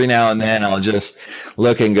table, and every now and then I'll just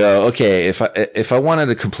look and go, okay, if I wanted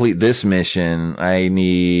to complete this mission, I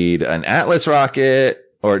need an Atlas rocket.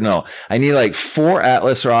 Or no, I need like 4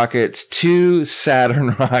 Atlas rockets, 2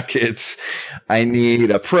 Saturn rockets. I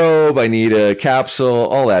need a probe. I need a capsule,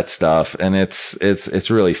 all that stuff. And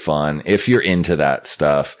it's really fun if you're into that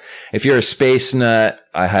stuff. If you're a space nut,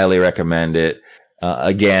 I highly recommend it.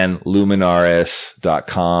 Again,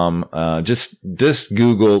 luminaris.com. Just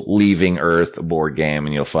Google Leaving Earth board game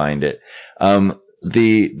and you'll find it.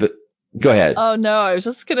 Go ahead. Oh, no, I was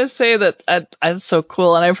just going to say that that's so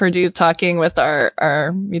cool. And I've heard you talking with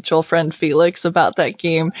our mutual friend Felix about that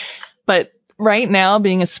game. But right now,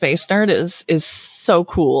 being a space nerd is so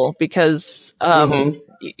cool because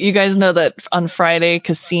you guys know that on Friday,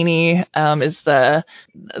 Cassini is the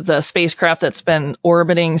spacecraft that's been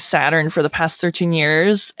orbiting Saturn for the past 13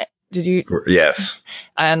 years. Did you? Yes.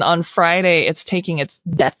 And on Friday, it's taking its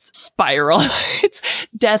death spiral, its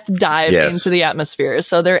death dive into the atmosphere.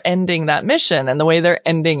 So they're ending that mission, and the way they're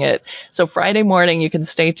ending it. So Friday morning, you can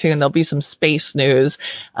stay tuned. There'll be some space news.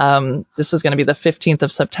 This is going to be the 15th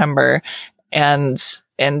of September. And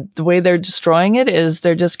the way they're destroying it is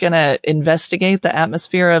they're just going to investigate the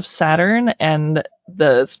atmosphere of Saturn, and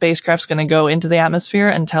the spacecraft's going to go into the atmosphere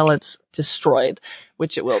until it's destroyed,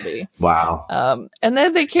 which it will be. Wow. And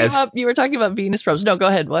then they came up, you were talking about Venus probes. No, go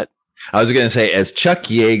ahead. What? I was going to say, as Chuck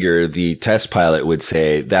Yeager, the test pilot, would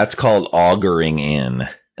say, that's called augering in.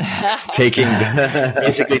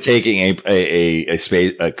 basically taking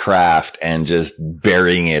a craft and just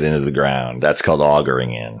burying it into the ground. That's called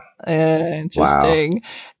augering in. Interesting. Wow.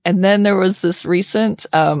 And then there was this recent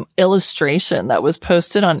illustration that was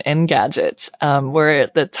posted on Engadget, where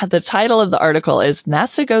the title of the article is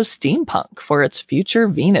NASA Goes Steampunk for its future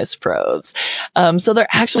Venus probes. So they're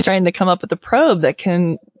actually trying to come up with a probe that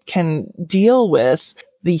can deal with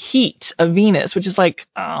the heat of Venus, which is like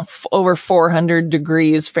over 400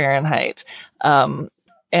 degrees Fahrenheit. And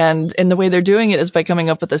the way they're doing it is by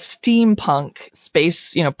coming up with a steampunk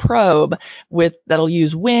space, probe that'll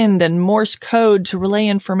use wind and Morse code to relay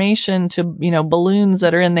information to, balloons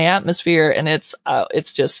that are in the atmosphere. And it's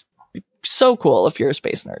just so cool if you're a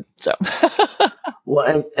space nerd. So.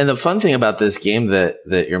 Well, and the fun thing about this game that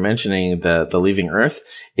you're mentioning, the Leaving Earth,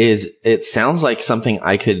 is it sounds like something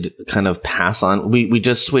I could kind of pass on. We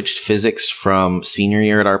just switched physics from senior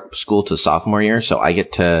year at our school to sophomore year, so I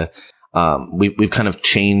get to. We've kind of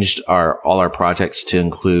changed all our projects to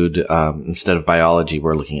include, instead of biology,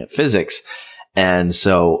 we're looking at physics. And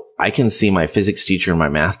so I can see my physics teacher and my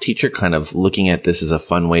math teacher kind of looking at this as a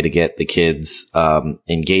fun way to get the kids,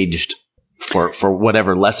 engaged for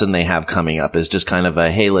whatever lesson they have coming up, is just kind of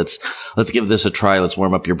a, hey, let's give this a try. Let's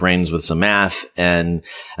warm up your brains with some math and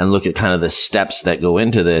look at kind of the steps that go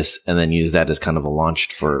into this, and then use that as kind of a launch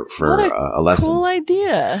for a lesson. Cool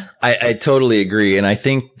idea. I totally agree. And I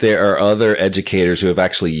think there are other educators who have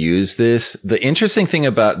actually used this. The interesting thing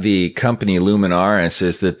about the company Luminaris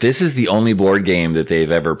is that this is the only board game that they've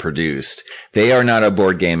ever produced. They are not a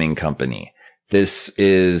board gaming company. This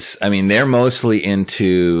is, they're mostly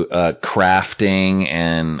into crafting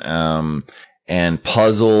and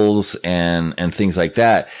puzzles and things like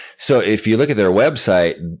that. So if you look at their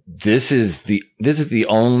website, this is the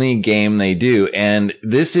only game they do, and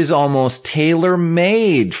this is almost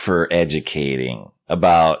tailor-made for educating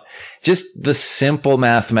about just the simple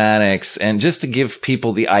mathematics, and just to give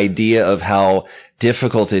people the idea of how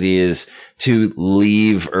difficult it is to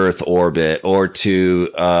leave Earth orbit, or to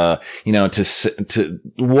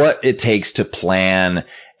what it takes to plan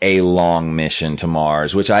a long mission to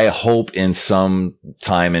Mars, which I hope in some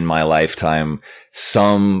time in my lifetime,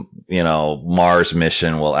 some, Mars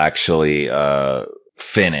mission will actually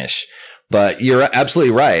finish. But you're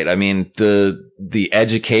absolutely right. I mean, the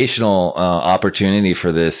educational opportunity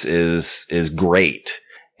for this is great.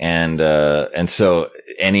 And so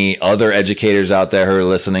any other educators out there who are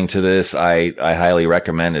listening to this, I highly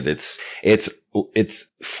recommend it. It's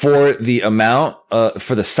for the amount,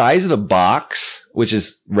 for the size of the box, which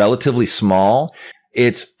is relatively small,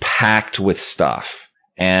 it's packed with stuff.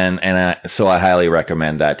 So I highly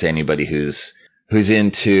recommend that to anybody who's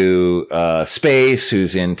into space,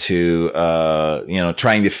 who's into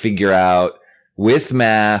trying to figure out with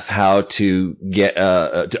math how to get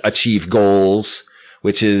to achieve goals,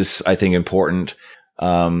 which is, I think, important.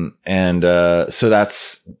 So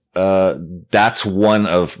that's one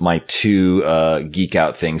of my two geek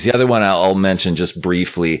out things. The other one I'll mention just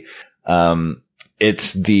briefly.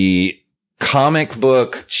 It's the comic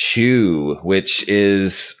book Chew, which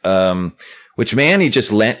Mandy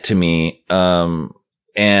just lent to me. And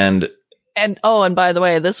by the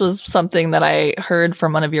way, this was something that I heard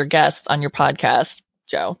from one of your guests on your podcast,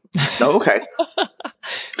 Joe. Oh, okay.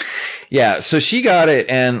 Yeah, so she got it,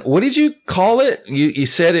 and what did you call it? You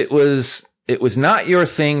said it was not your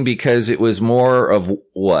thing because it was more of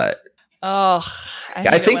what? Oh, I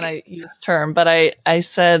hate it when I use term, but I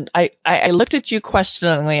said I looked at you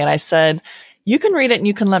questioningly, and I said, you can read it and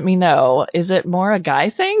you can let me know. Is it more a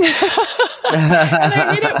guy thing? And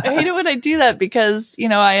I hate it when I do that, because,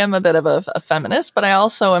 I am a bit of a feminist, but I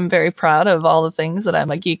also am very proud of all the things that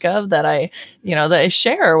I'm a geek of, that I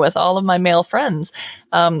share with all of my male friends.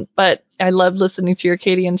 But I loved listening to your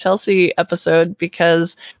Katie and Chelsea episode,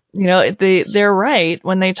 because, they're right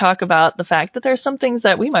when they talk about the fact that there's some things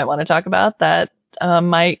that we might want to talk about that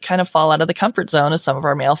might kind of fall out of the comfort zone of some of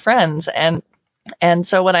our male friends. And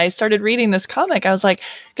so when I started reading this comic, I was like,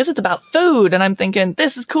 because it's about food, and I'm thinking,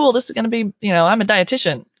 this is cool. This is going to be, I'm a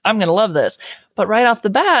dietitian. I'm going to love this. But right off the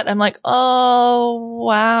bat, I'm like, oh,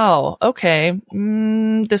 wow. Okay.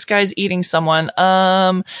 This guy's eating someone.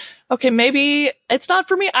 Okay, maybe it's not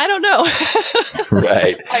for me. I don't know.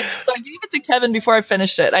 Right. So I gave it to Kevin before I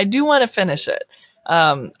finished it. I do want to finish it.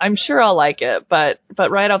 I'm sure I'll like it, but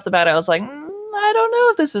right off the bat, I was like, I don't know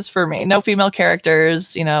if this is for me. No female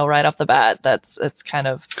characters, right off the bat. It's kind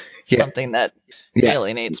of something that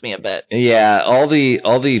alienates me a bit. Yeah, all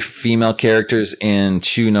the female characters in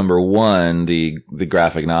Chew #1, the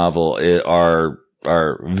graphic novel, are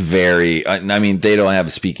very. I mean, they don't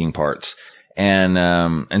have speaking parts,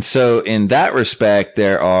 and so in that respect,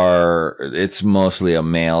 it's mostly a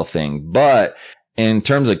male thing, but. In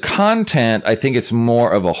terms of content, I think it's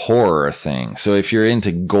more of a horror thing. So if you're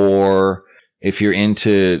into gore, if you're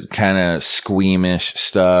into kind of squeamish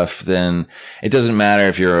stuff, then it doesn't matter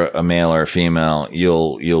if you're a male or a female.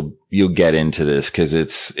 You'll get into this, because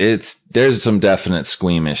there's some definite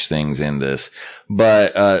squeamish things in this.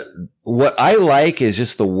 But what I like is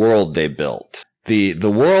just the world they built. The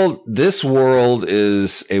world. This world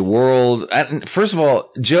is a world. First of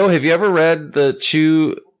all, Joe, have you ever read the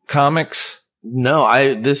Chew comics?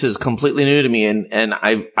 No, this is completely new to me, and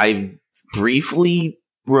I briefly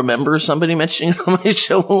remember somebody mentioning it on my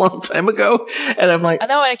show a long time ago, and I'm like, I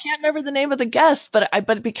know, I can't remember the name of the guest, but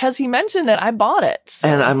because he mentioned it, I bought it. So.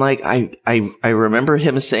 And I'm like, I remember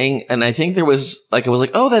him saying, and I think there was like, I was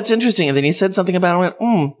like, oh, that's interesting, and then he said something about it. I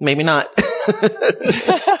went, maybe not.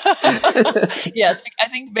 Yes, I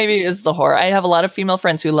think maybe it's the horror. I have a lot of female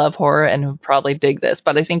friends who love horror and who probably dig this,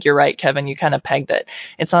 but I think you're right, Kevin. You kind of pegged it.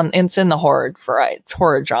 It's in the horror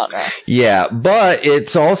genre. Yeah, but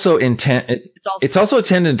it's also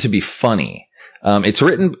intended to be funny. It's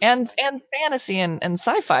written and fantasy and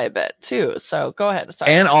sci-fi a bit too. So go ahead.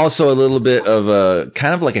 Sorry. And also a little bit of a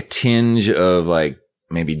kind of like a tinge of like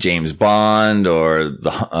maybe James Bond or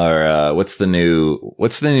what's the new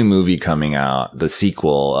movie coming out? The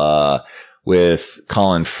sequel with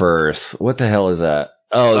Colin Firth. What the hell is that?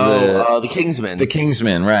 The Kingsman. The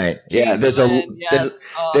Kingsman, right? Yeah, there's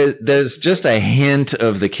just a hint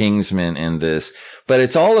of the Kingsman in this, but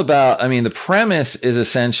it's all about. I mean, the premise is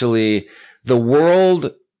essentially the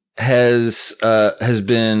world has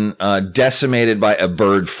been decimated by a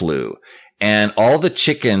bird flu, and all the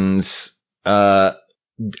chickens,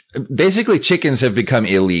 basically chickens have become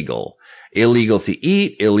illegal. illegal to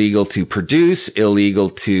eat, illegal to produce, illegal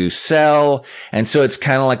to sell. And so it's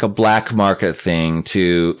kind of like a black market thing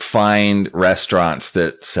to find restaurants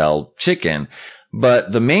that sell chicken.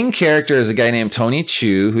 But the main character is a guy named Tony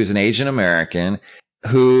Chu, who's an Asian American,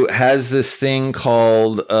 who has this thing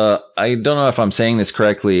called, I don't know if I'm saying this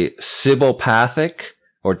correctly, cibopathic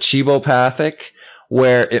or chibopathic,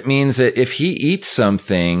 where it means that if he eats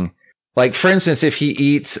something, like for instance, if he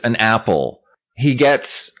eats an apple, he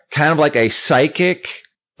gets kind of like a psychic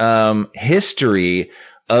history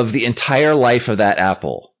of the entire life of that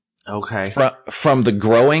apple. Okay. From the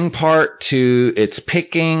growing part to its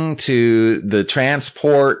picking to the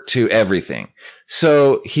transport to everything.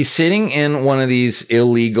 So he's sitting in one of these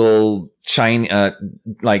illegal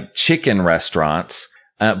like chicken restaurants.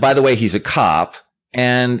 By the way, he's a cop,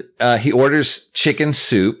 and he orders chicken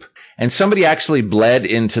soup, and somebody actually bled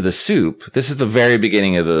into the soup. This is the very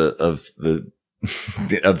beginning of the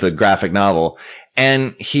of the graphic novel,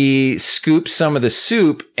 and he scoops some of the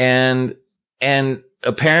soup and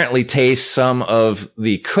apparently tastes some of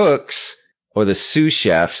the cook's or the sous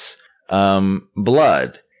chef's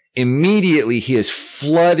blood. Immediately, he is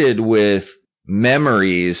flooded with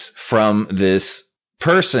memories from this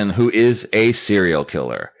person who is a serial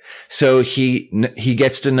killer. So he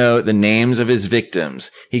gets to know the names of his victims.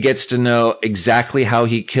 He gets to know exactly how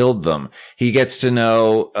he killed them. He gets to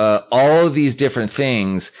know all of these different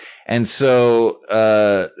things. And so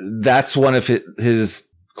that's one of his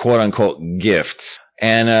quote-unquote gifts.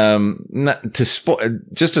 And not to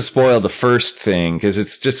just to spoil the first thing, because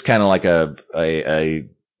it's just kind of like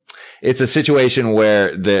it's a situation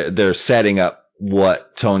where they're setting up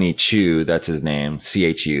what Tony Chu, that's his name,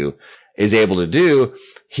 CHU, is able to do.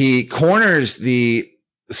 He corners the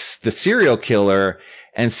serial killer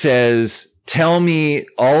and says, "Tell me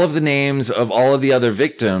all of the names of all of the other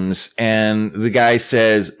victims." And the guy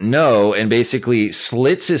says no, and basically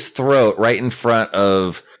slits his throat right in front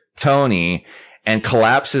of Tony and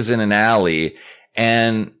collapses in an alley.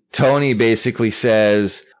 And Tony basically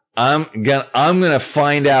says, I'm gonna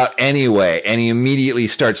find out anyway. And he immediately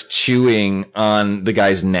starts chewing on the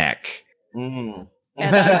guy's neck. Mm.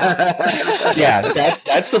 Yeah,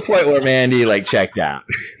 that's the point where Mandy like checked out.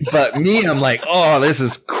 But me, I'm like, oh, this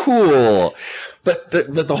is cool. But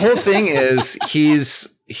the whole thing is he's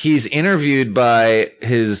interviewed by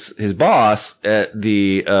his boss at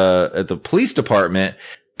the police department,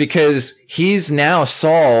 because he's now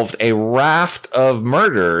solved a raft of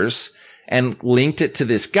murders and linked it to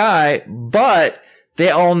this guy, but they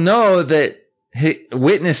all know that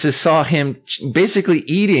witnesses saw him basically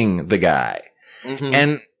eating the guy.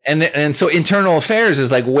 Mm-hmm. And so Internal Affairs is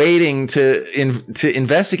like waiting to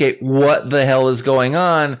investigate what the hell is going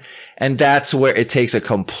on. And that's where it takes a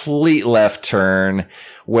complete left turn,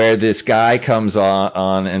 where this guy comes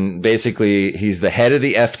on and basically he's the head of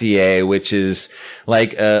the FDA, which is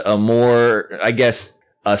like a more, I guess,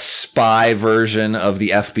 a spy version of the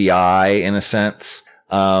FBI in a sense.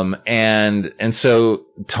 And so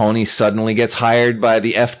Tony suddenly gets hired by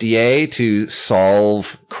the FDA to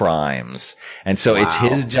solve crimes. And so It's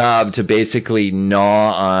his job to basically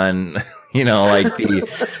gnaw on, like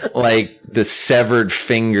the severed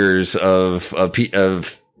fingers of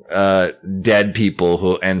dead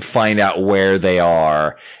people and find out where they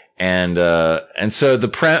are. And so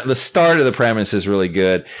the start of the premise is really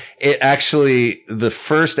good. It actually, the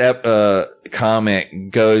first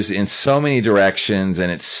comic goes in so many directions,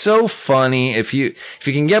 and it's so funny. If you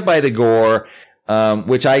can get by the gore,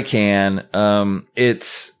 which I can,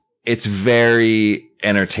 it's very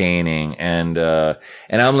entertaining, and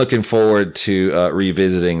I'm looking forward to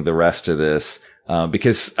revisiting the rest of this.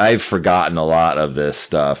 Because I've forgotten a lot of this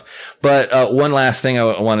stuff. But one last thing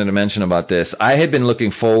I wanted to mention about this. I had been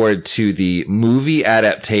looking forward to the movie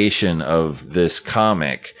adaptation of this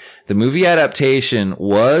comic. The movie adaptation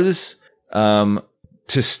was to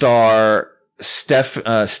star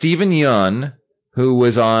Stephen Yeun, who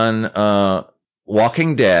was on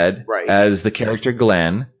Walking Dead as the character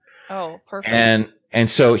Glenn. Oh, perfect.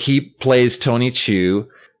 And so he plays Tony Chu.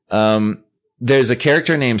 There's a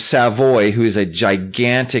character named Savoy, who is a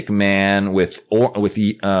gigantic man with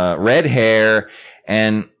red hair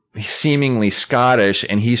and seemingly Scottish,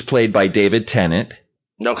 and he's played by David Tennant.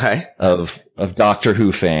 Okay. Of Doctor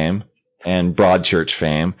Who fame and Broadchurch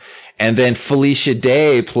fame. And then Felicia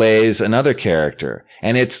Day plays another character,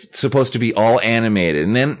 and it's supposed to be all animated.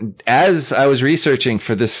 And then as I was researching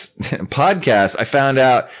for this podcast, I found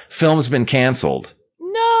out film's been canceled.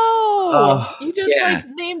 No! You just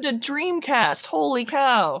named a Dreamcast. Holy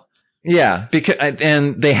cow. Yeah,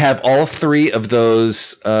 and they have all three of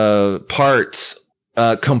those parts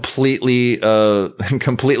completely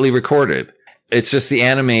recorded. It's just the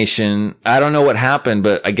animation. I don't know what happened,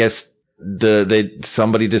 but I guess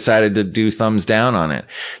somebody decided to do thumbs down on it.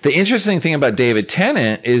 The interesting thing about David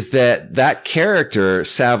Tennant is that character,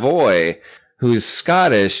 Savoy, who's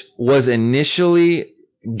Scottish, was initially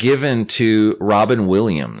given to Robin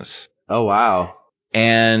Williams. Oh, wow.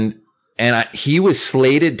 And he was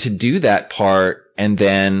slated to do that part, and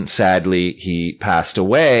then sadly he passed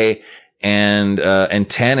away, and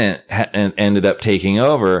Tennant ended up taking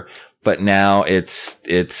over. But now it's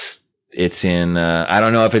in I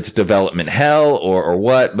don't know if it's development hell or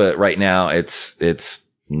what, but right now it's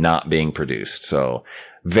not being produced. So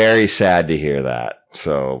very sad to hear that.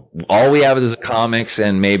 So all we have is the comics,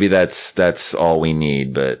 and maybe that's all we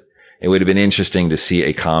need. But it would have been interesting to see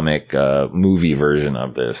a comic movie version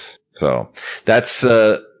of this. So that's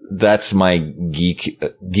my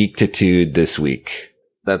geekitude this week.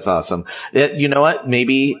 That's awesome. You know what?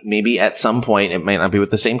 Maybe at some point, it might not be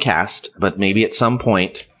with the same cast, but maybe at some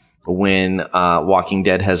point when Walking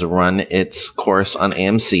Dead has run its course on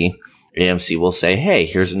AMC will say, hey,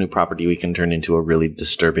 here's a new property we can turn into a really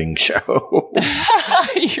disturbing show.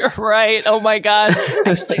 You're right. Oh my God.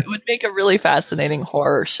 Actually, it would make a really fascinating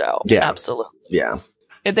horror show. Yeah. Absolutely. Yeah.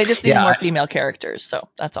 They just need more female characters, so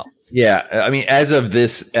that's all. Yeah, I mean, as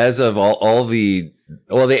of all the,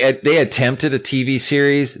 well, they attempted a TV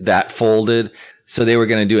series that folded, so they were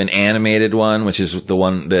going to do an animated one, which is the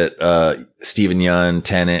one that Stephen Yeun,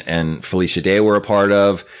 Tennant, and Felicia Day were a part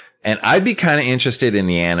of, and I'd be kind of interested in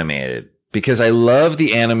the animated because I love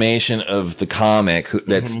the animation of the comic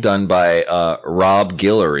that's done by Rob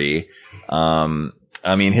Guillory.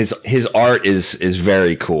 I mean, his art is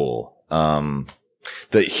very cool.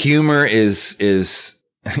 The humor is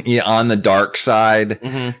on the dark side.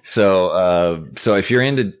 Mm-hmm. So if you're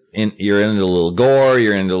into a little gore,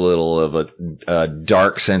 you're into a little of a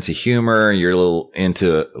dark sense of humor, you're a little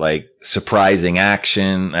into like surprising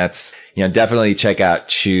action, that's, definitely check out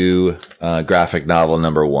Chew, graphic novel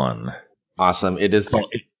number 1. Awesome. It is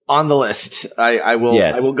on the list. I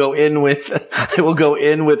will go in with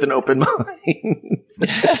an open mind.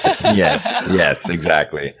 Yes,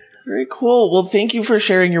 exactly. Very cool. Well, thank you for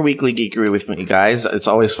sharing your weekly geekery with me, guys. It's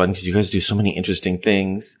always fun because you guys do so many interesting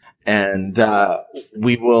things. And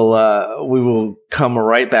we will come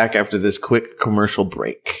right back after this quick commercial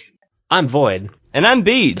break. I'm Void. And I'm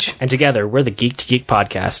Beej. And together, we're the Geek to Geek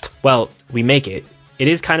podcast. Well, we make it. It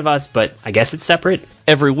is kind of us, but I guess it's separate.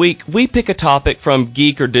 Every week, we pick a topic from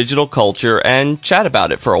geek or digital culture and chat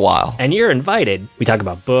about it for a while. And you're invited. We talk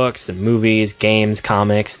about books and movies, games,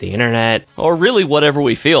 comics, the internet. Or really whatever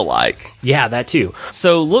we feel like. Yeah, that too.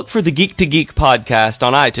 So look for the Geek to Geek podcast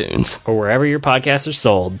on iTunes. Or wherever your podcasts are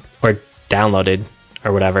sold. Or downloaded.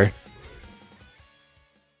 Or whatever.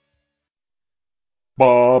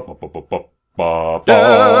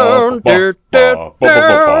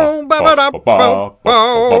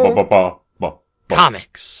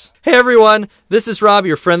 Comics. Hey everyone, this is Rob,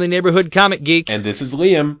 your friendly neighborhood comic geek. And this is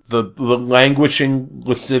Liam, the languishing,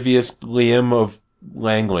 lascivious Liam of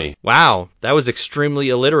Langley. Wow, that was extremely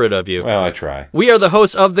illiterate of you. Well, I try. We are the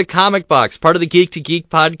hosts of The Comic Box, part of the Geek to Geek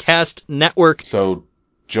podcast network. So,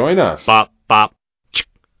 join us. Bop, bop.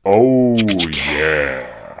 Oh, yeah.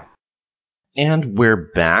 And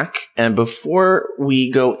we're back. And before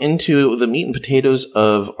we go into the meat and potatoes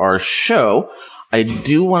of our show, I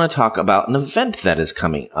do want to talk about an event that is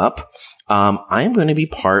coming up. I am going to be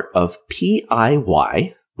part of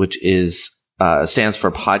PIY, which stands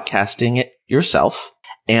for Podcasting It Yourself.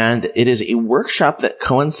 And it is a workshop that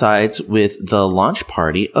coincides with the launch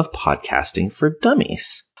party of Podcasting for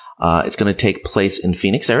Dummies. It's going to take place in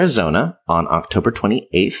Phoenix, Arizona on October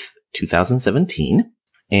 28th, 2017.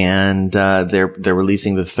 And they're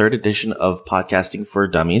releasing the 3rd edition of Podcasting for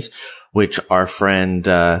Dummies, which our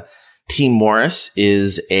friend T. Morris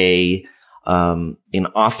is an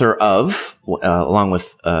author of, along with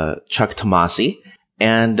Chuck Tomasi,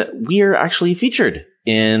 and we are actually featured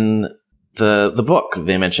in the book.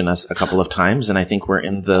 They mention us a couple of times, and I think we're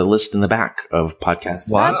in the list in the back of podcasts.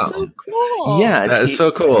 Wow. That's so cool. Yeah. That is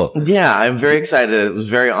so cool. Yeah, I'm very excited. I was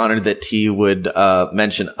very honored that T would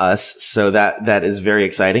mention us, so that is very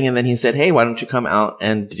exciting. And then he said, hey, why don't you come out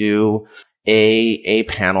and do a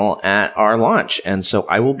panel at our launch? And so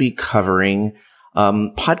I will be covering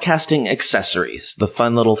podcasting accessories, the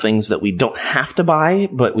fun little things that we don't have to buy,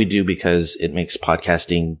 but we do because it makes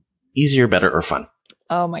podcasting easier, better, or fun.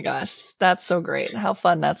 Oh my gosh, that's so great! How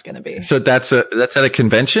fun that's going to be. So that's at a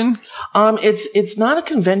convention? It's not a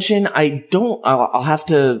convention. I'll have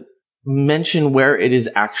to mention where it is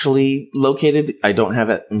actually located. I don't have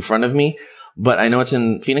it in front of me, but I know it's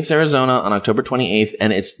in Phoenix, Arizona on October 28th,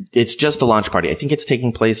 and it's just a launch party. I think it's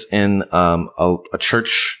taking place in a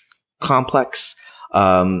church complex,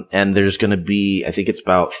 and there's going to be, I think it's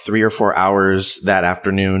about 3 or 4 hours that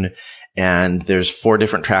afternoon, and there's 4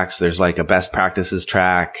 different tracks. There's like a best practices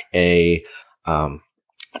track, a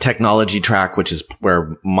technology track, which is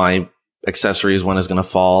where my accessories one is going to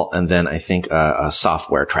fall, and then I think a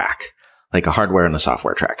software track, like a hardware and a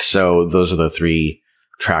software track. So those are the 3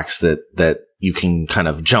 tracks that you can kind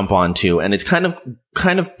of jump onto, and it's kind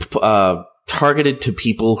of targeted to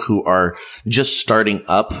people who are just starting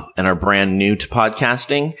up and are brand new to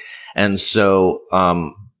podcasting. And so,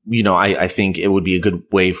 I think it would be a good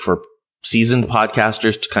way for seasoned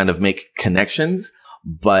podcasters to kind of make connections,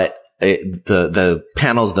 but the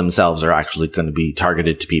panels themselves are actually going to be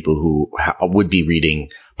targeted to people who would be reading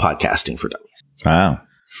Podcasting for Dummies. Wow.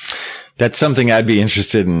 That's something I'd be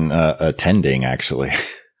interested in attending, actually.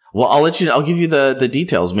 Well, I'll give you the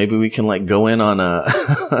details. Maybe we can like go in on a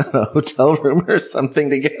hotel room or something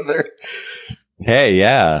together. Hey,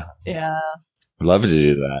 yeah. Yeah. I'd love to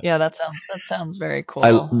do that. Yeah, that sounds very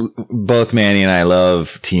cool. Both Manny and I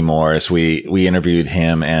love T. Morris. We interviewed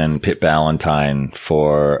him and Pitt Ballantyne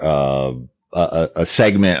for a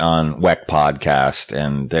segment on WEC podcast,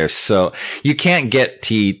 and you can't get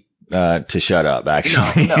T to shut up,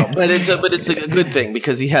 actually. No, but it's a good thing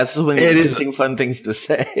because he has so many interesting, fun things to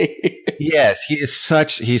say. Yes, he's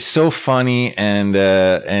so funny, and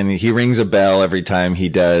he rings a bell every time he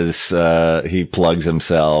plugs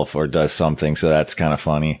himself or does something, so that's kind of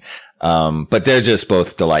funny. But they're just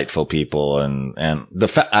both delightful people, and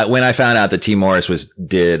when I found out that T. Morris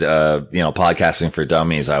did Podcasting for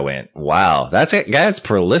Dummies, I went, wow, that's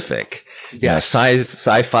prolific. Yeah,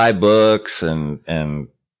 sci-fi books and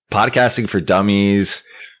Podcasting for Dummies.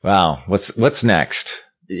 Wow. What's next?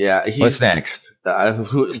 Yeah. What's next?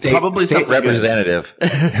 Probably state representative.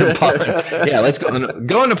 Yeah. Let's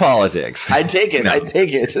go into politics. I'd take it.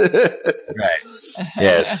 Right.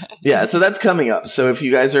 Yes. Yeah. So that's coming up. So if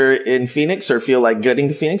you guys are in Phoenix or feel like getting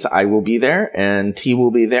to Phoenix, I will be there and T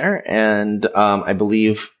will be there. And, I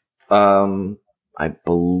believe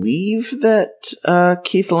that,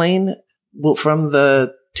 Keith Lane from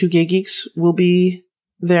the 2 Gay Geeks will be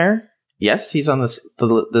there. Yes, he's on this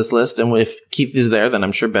list, and if Keith is there, then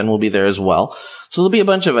I'm sure Ben will be there as well. So there'll be a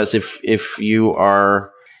bunch of us. If you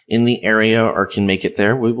are in the area or can make it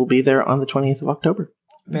there, we will be there on the 20th of October.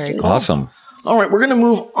 Very cool. Awesome. All right, we're going to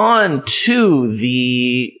move on to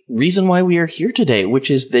the reason why we are here today,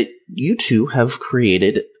 which is that you two have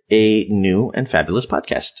created a new and fabulous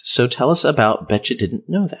podcast. So tell us about Betcha Didn't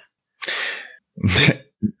Know That.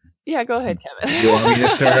 Yeah, go ahead, Kevin. You want me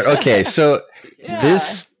to start? Okay, so Yeah.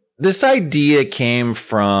 This idea came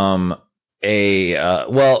from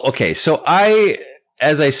so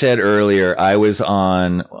as I said earlier, I was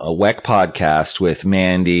on a WEC podcast with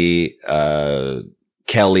Mandy,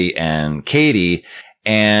 Kelly, and Katie,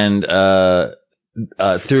 and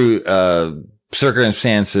through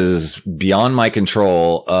circumstances beyond my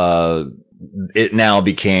control, it now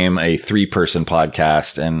became a 3-person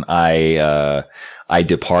podcast, and I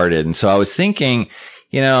departed. And so I was thinking,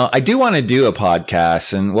 I do want to do a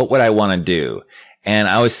podcast, and what would I want to do? And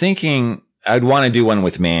I was thinking I'd want to do one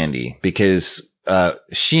with Mandy because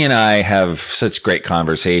she and I have such great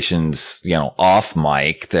conversations, off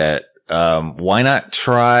mic that why not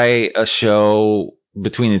try a show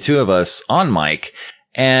between the two of us on mic?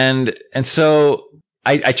 And so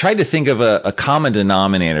I tried to think of a common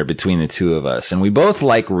denominator between the two of us, and we both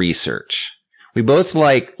like research. We both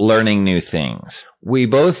like learning new things. We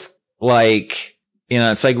both like,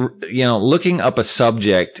 it's like, looking up a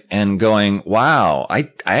subject and going, wow,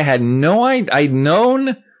 I'd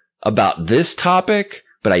known about this topic,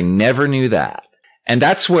 but I never knew that. And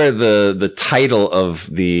that's where the title of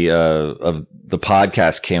the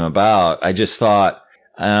podcast came about. I just thought,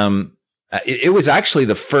 it was actually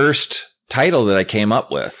the first title that I came up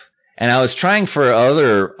with. And I was trying for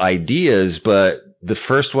other ideas, but the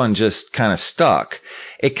first one just kind of stuck.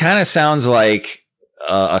 It kind of sounds like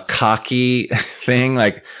a cocky thing,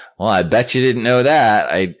 like, well, I bet you didn't know that.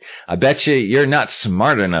 I bet you're not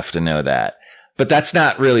smart enough to know that. But that's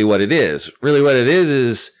not really what it is. Really what it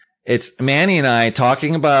is it's Manny and I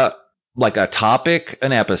talking about like a topic,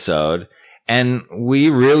 an episode, and we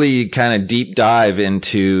really kind of deep dive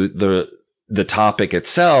into the topic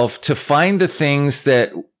itself to find the things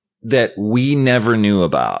that we never knew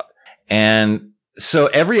about. And so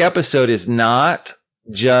every episode is not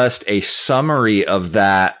just a summary of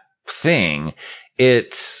that thing.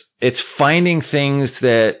 It's finding things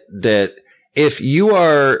that if you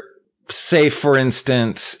are, say, for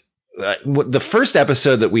instance, the first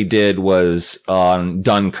episode that we did was on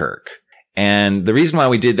Dunkirk. And the reason why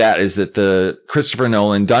we did that is that the Christopher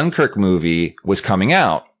Nolan Dunkirk movie was coming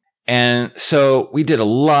out. And so we did a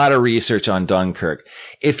lot of research on Dunkirk.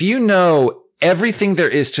 If you know everything there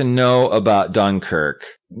is to know about Dunkirk,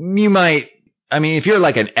 if you're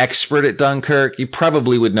like an expert at Dunkirk, you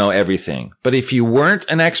probably would know everything. But if you weren't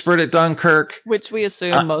an expert at Dunkirk, which we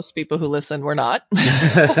assume most people who listen were not.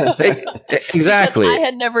 Exactly. I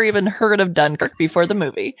had never even heard of Dunkirk before the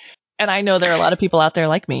movie. And I know there are a lot of people out there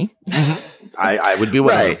like me. I would be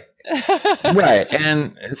one of them. Right.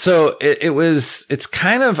 And so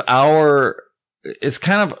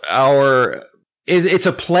it's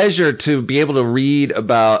a pleasure to be able to read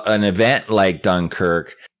about an event like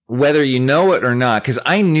Dunkirk, whether you know it or not, because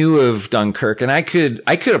I knew of Dunkirk and I could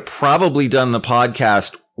have probably done the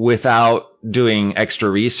podcast without doing extra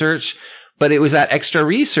research. But it was that extra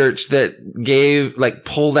research that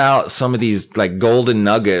pulled out some of these like golden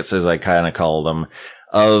nuggets, as I kind of call them,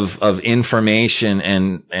 of information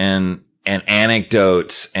and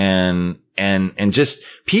anecdotes and just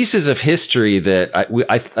pieces of history that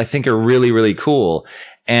I think are really, really cool.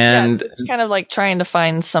 And it's kind of like trying to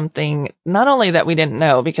find something, not only that we didn't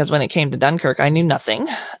know, because when it came to Dunkirk, I knew nothing,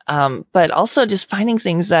 but also just finding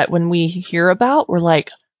things that when we hear about, we're like,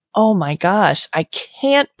 oh my gosh, I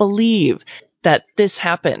can't believe that this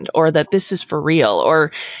happened or that this is for real.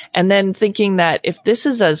 And then thinking that if this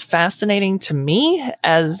is as fascinating to me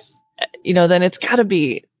as, then it's got to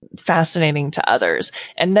be fascinating to others.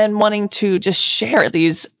 And then wanting to just share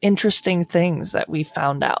these interesting things that we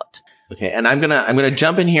found out. Okay, and I'm gonna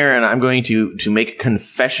jump in here and I'm going to make a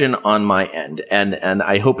confession on my end, and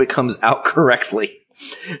I hope it comes out correctly.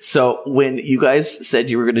 So when you guys said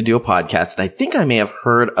you were going to do a podcast, and I think I may have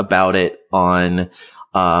heard about it on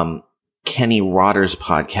Kenny Rotter's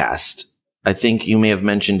podcast. I think you may have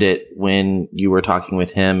mentioned it when you were talking with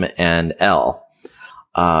him and Elle.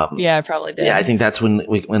 Yeah, I probably did. Yeah, I think that's when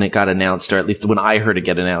it got announced, or at least when I heard it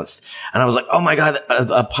get announced. And I was like, oh my God,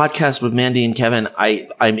 a podcast with Mandy and Kevin.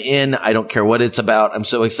 I'm in. I don't care what it's about. I'm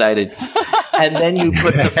so excited. And then you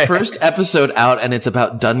put the first episode out and it's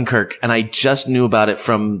about Dunkirk. And I just knew about it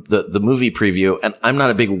from the movie preview. And I'm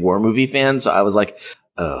not a big war movie fan. So I was like,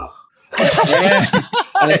 oh.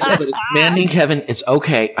 And I said, but it's Mandy and Kevin, it's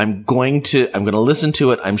okay. I'm going to listen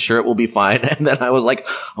to it. I'm sure it will be fine. And then I was like,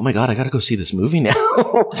 oh my God, I got to go see this movie now.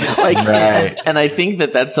 Right. And I think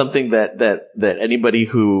that's something that anybody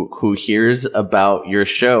who hears about your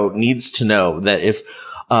show needs to know, that if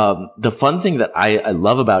the fun thing that I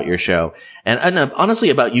love about your show and honestly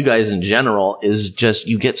about you guys in general is just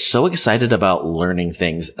you get so excited about learning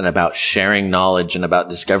things and about sharing knowledge and about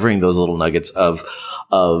discovering those little nuggets of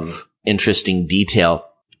interesting detail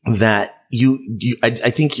that I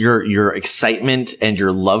think your excitement and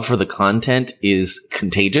your love for the content is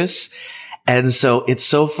contagious. And so it's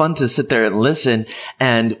so fun to sit there and listen.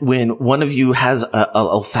 And when one of you has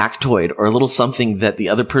a factoid or a little something that the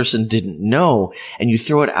other person didn't know and you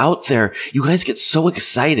throw it out there, you guys get so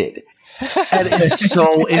excited. And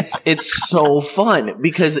it's so fun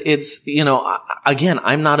because it's, again,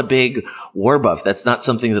 I'm not a big war buff. That's not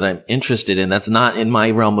something that I'm interested in. That's not in my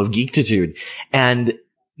realm of geektitude. And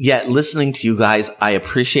yet listening to you guys, I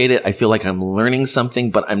appreciate it. I feel like I'm learning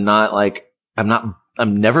something, but I'm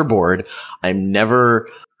never bored. I'm never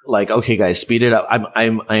like, okay, guys, speed it up.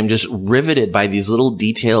 I'm just riveted by these little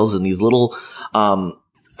details and these little,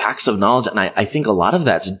 packs of knowledge. And I think a lot of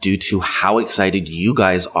that's due to how excited you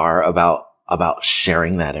guys are about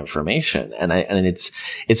sharing that information. And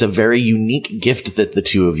it's a very unique gift that the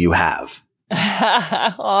two of you have.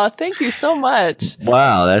 Oh, thank you so much.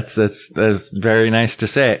 Wow, that's very nice to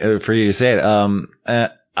say, for you to say it.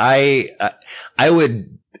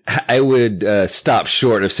 I would stop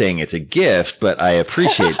short of saying it's a gift, but I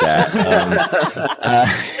appreciate that.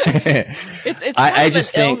 It's kind of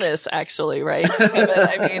an illness, actually, right?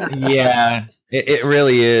 Yeah, it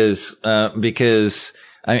really is, because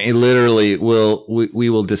literally, we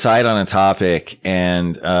will decide on a topic,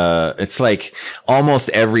 and it's like almost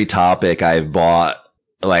every topic I've bought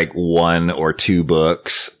like 1 or 2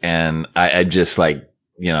 books, and I just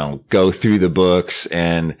go through the books,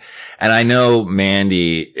 and I know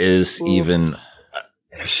Mandy is even,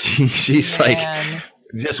 she's like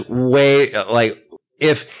just way, like,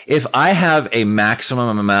 if I have a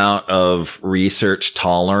maximum amount of research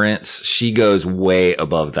tolerance, she goes way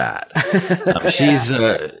above that.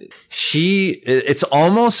 It's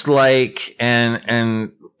almost like,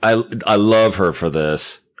 and I love her for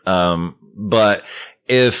this. But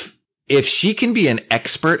if she can be an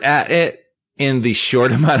expert at it, in the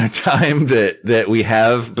short amount of time that we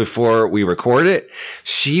have before we record it,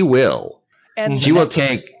 she will. And She will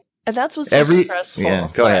take. And that's what's so stressful. Yeah,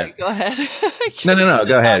 go ahead. Go ahead. No,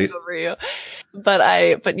 go ahead. Over you.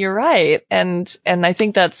 But you're right. And I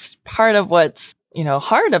think that's part of what's,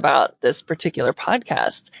 hard about this particular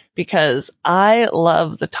podcast, because I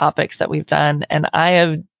love the topics that we've done, and I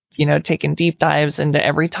have, taken deep dives into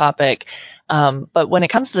every topic. But when it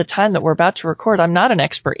comes to the time that we're about to record, I'm not an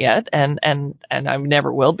expert yet, and I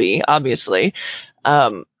never will be, obviously.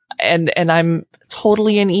 And I'm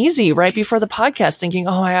totally uneasy right before the podcast, thinking,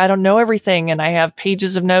 oh, I don't know everything, and I have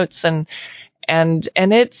pages of notes, and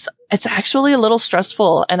it's actually a little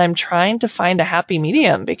stressful, and I'm trying to find a happy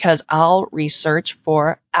medium, because I'll research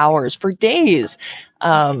for hours, for days,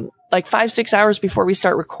 like 5-6 hours before we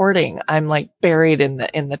start recording. I'm like buried in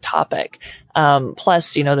the topic,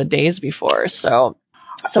 plus the days before. So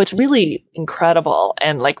it's really incredible.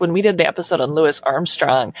 And like when we did the episode on Louis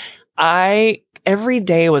Armstrong, every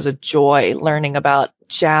day was a joy learning about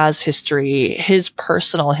jazz history, his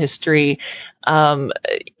personal history.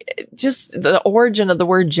 Just the origin of the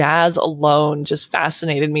word jazz alone just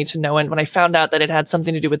fascinated me to know. And when I found out that it had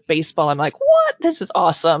something to do with baseball, I'm like, what? This is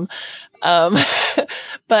awesome.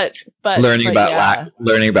 But learning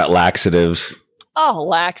about laxatives. Oh,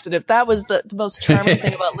 laxative. That was the most charming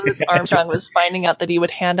thing about Louis Armstrong, was finding out that he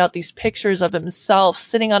would hand out these pictures of himself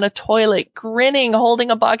sitting on a toilet, grinning,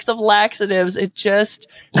 holding a box of laxatives. It just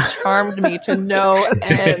charmed me to no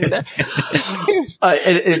end.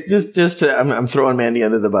 I'm throwing Mandy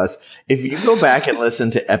under the bus. If you go back and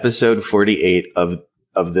listen to episode 48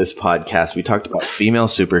 of this podcast, we talked about female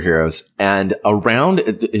superheroes, and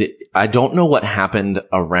I don't know what happened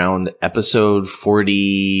around episode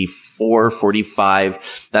 44, 45.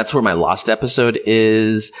 That's where my lost episode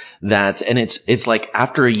is. And it's like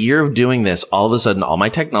after a year of doing this, all of a sudden all my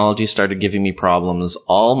technology started giving me problems.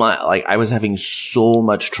 I was having so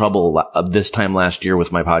much trouble this time last year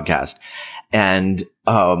with my podcast. And,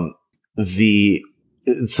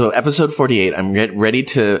 so episode 48, I'm ready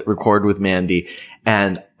to record with Mandy,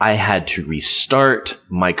 and I had to restart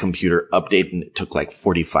my computer update, and it took like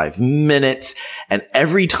 45 minutes. And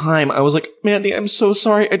every time I was like, Mandy, I'm so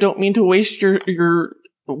sorry. I don't mean to waste your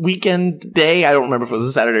weekend day. I don't remember if it was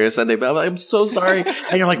a Saturday or Sunday, but I'm so sorry.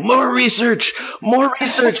 And you're like, more research.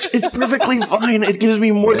 It's perfectly fine. It gives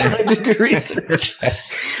me more time to do research.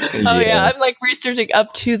 Oh yeah, I'm like researching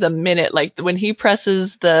up to the minute. Like when he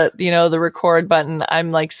presses the record button,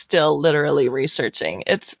 I'm like still literally researching.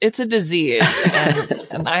 It's a disease,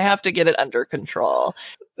 and I have to get it under control.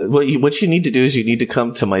 What you need to do is you need to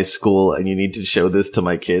come to my school and you need to show this to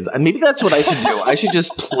my kids. And maybe that's what I should do. I should just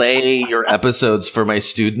play your episodes for my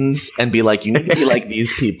students and be like, you need to be like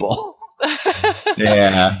these people.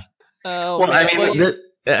 Yeah. Oh, well, I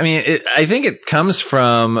think it comes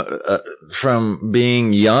from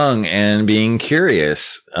being young and being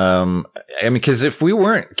curious. Because if we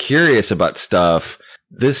weren't curious about stuff,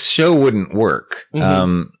 this show wouldn't work.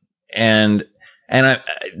 Mm-hmm.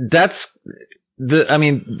 That's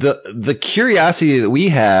the curiosity that we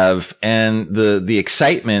have, and the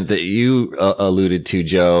excitement that you alluded to,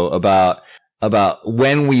 Joe, about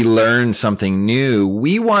when we learn something new,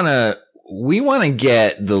 we want to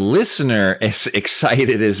get the listener as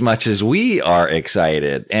excited as much as we are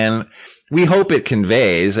excited, and we hope it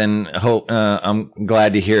conveys, and I'm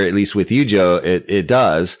glad to hear, at least with you, Joe, it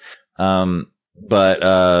does. Anyway,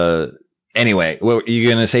 were you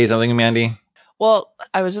going to say something, Mandy? Well,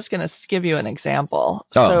 I was just going to give you an example.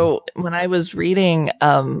 Oh. So when I was reading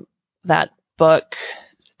that book,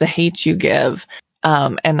 The Hate You Give,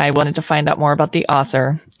 and I wanted to find out more about the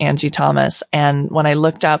author, Angie Thomas, and when I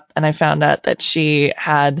looked up and I found out that she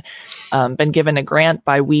had been given a grant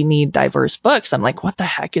by We Need Diverse Books, I'm like, what the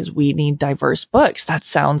heck is We Need Diverse Books? That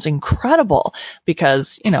sounds incredible,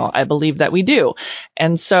 because, I believe that we do.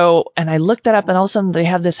 And I looked that up, and all of a sudden they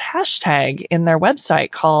have this hashtag in their website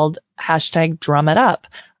called #DrumItUp.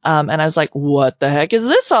 And I was like, what the heck is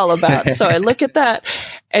this all about? So I look at that,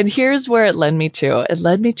 and here's where it led me to. It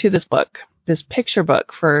led me to this book, this picture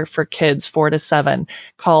book for kids 4 to 7,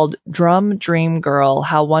 called Drum Dream Girl: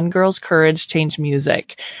 How One Girl's Courage Changed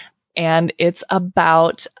Music. And it's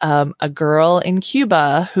about a girl in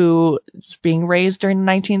Cuba who was being raised during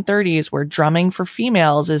the 1930s, where drumming for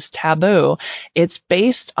females is taboo. It's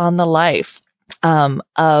based on the life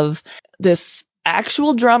of this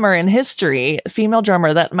actual drummer in history, a female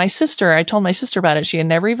drummer that I told my sister about it. She had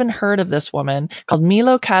never even heard of this woman, called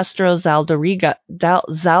Milo Castro Zaldariaga,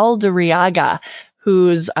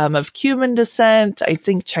 who's of Cuban descent, I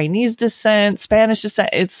think Chinese descent, Spanish descent.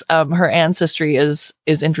 It's her ancestry is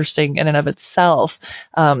is interesting in and of itself.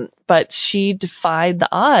 But she defied the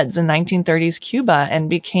odds in 1930s Cuba and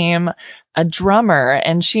became a drummer,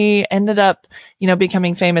 and she ended up,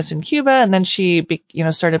 becoming famous in Cuba, and then she,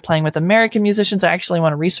 started playing with American musicians. I actually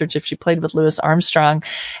want to research if she played with Louis Armstrong,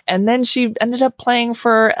 and then she ended up playing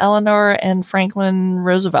for Eleanor and Franklin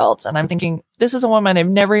Roosevelt. And I'm thinking, this is a woman I've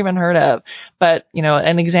never even heard of, but,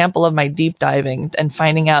 an example of my deep diving and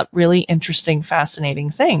finding out really interesting,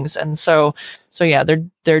 fascinating things. And so yeah,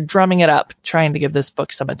 they're drumming it up, trying to give this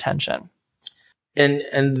book some attention.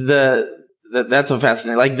 And that's so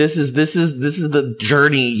fascinating. Like this is the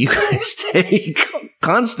journey you guys take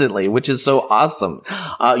constantly, which is so awesome.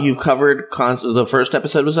 You've covered the first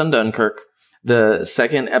episode was on Dunkirk. The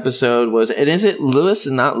second episode was, and is it Lewis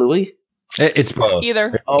and not Louis? It's both.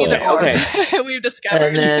 Either or. Okay. We've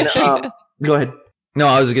discovered. And then go ahead. No,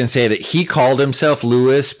 I was going to say that he called himself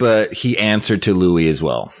Louis, but he answered to Louis as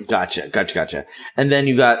well. Gotcha. And then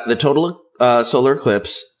you got the total solar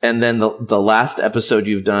eclipse, and then the last episode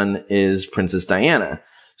you've done is Princess Diana.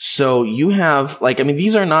 So you have,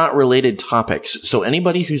 these are not related topics. So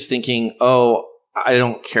anybody who's thinking, oh, I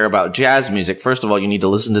don't care about jazz music, first of all, you need to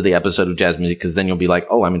listen to the episode of jazz music, because then you'll be like,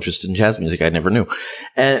 oh, I'm interested in jazz music. I never knew.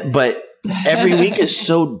 But every week is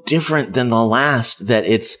so different than the last that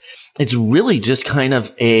it's really just kind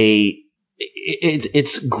of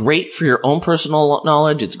it's great for your own personal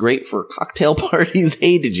knowledge. It's great for cocktail parties.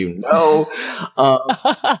 Hey, did you know?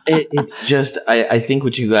 It's just, I think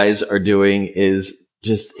what you guys are doing is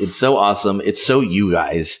just, it's so awesome. It's so you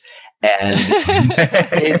guys. And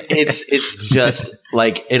it's just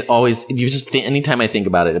like, it always, anytime I think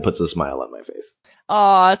about it, it puts a smile on my face.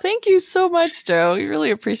 Aw, thank you so much, Joe. We really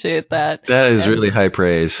appreciate that. That is really high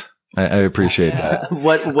praise. I appreciate that.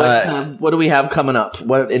 What do we have coming up?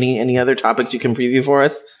 Any other topics you can preview for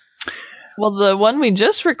us? Well, the one we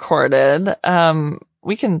just recorded,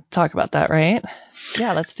 we can talk about that, right?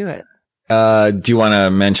 Yeah, let's do it. Do you want to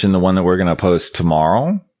mention the one that we're going to post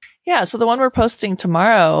tomorrow? Yeah, so the one we're posting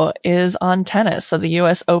tomorrow is on tennis. So the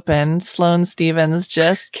U.S. Open, Sloane Stephens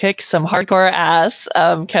just kicked some hardcore ass.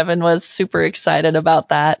 Kevin was super excited about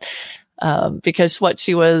that. Because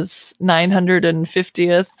she was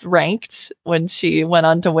 950th ranked when she went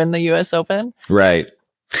on to win the U.S. Open. Right.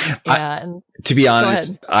 Yeah. To be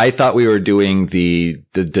honest, I thought we were doing the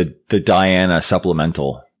Diana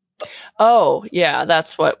supplemental. Oh, yeah,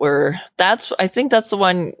 I think that's the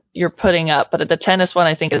one you're putting up, but the tennis one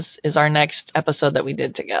I think is our next episode that we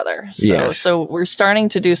did together. So, yes. So we're starting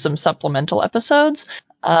to do some supplemental episodes.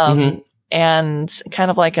 And kind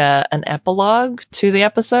of like an epilogue to the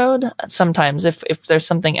episode. Sometimes if there's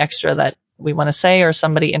something extra that we want to say or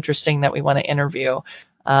somebody interesting that we want to interview.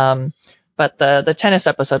 But the tennis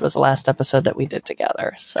episode was the last episode that we did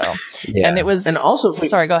together. So, yeah. And it was, and also,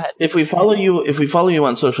 sorry, go ahead. If we follow you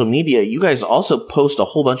on social media, you guys also post a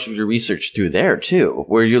whole bunch of your research through there too,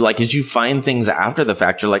 where you're like, as you find things after the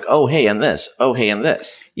fact, you're like, oh, hey, and this. Oh, hey, and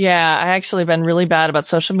this. Yeah, I actually been really bad about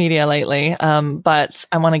social media lately. But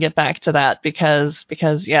I want to get back to that because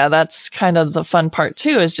yeah, that's kind of the fun part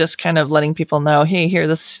too, is just kind of letting people know, hey,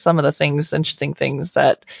 here, some of the interesting things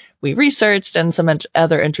that we researched and some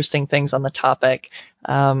other interesting things on the topic,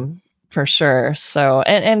 for sure. So,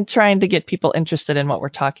 and trying to get people interested in what we're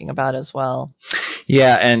talking about as well.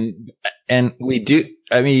 Yeah. And we do,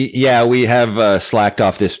 we have slacked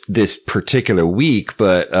off this particular week,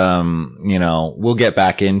 but, we'll get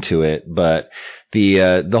back into it. But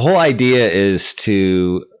the whole idea is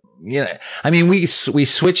to, we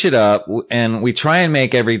switch it up and we try and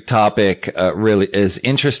make every topic really as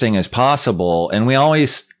interesting as possible. And we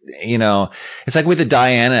always, it's like with the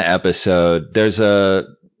Diana episode, there's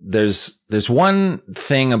one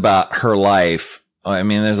thing about her life.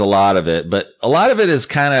 There's a lot of it, but a lot of it is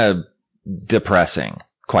kind of depressing,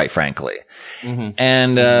 quite frankly.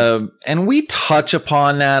 Mm-hmm. And we touch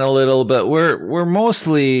upon that a little, but we're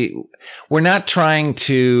not trying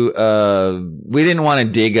to, we didn't want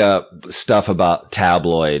to dig up stuff about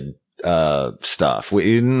tabloid stuff. We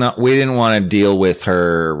didn't want to deal with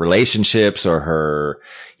her relationships or her,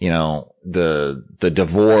 the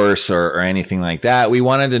divorce or anything like that. We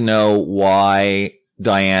wanted to know why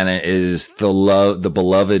Diana is the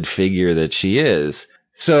beloved figure that she is.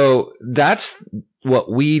 So that's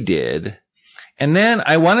what we did. And then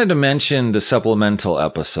I wanted to mention the supplemental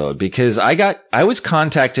episode because I was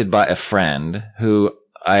contacted by a friend who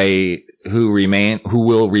will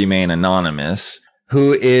remain anonymous,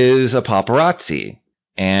 who is a paparazzi,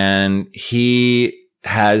 and he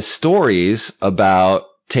has stories about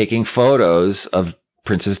taking photos of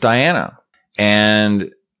Princess Diana.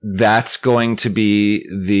 And that's going to be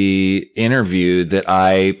the interview that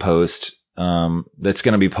I post that's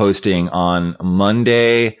going to be posting on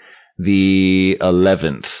Monday, the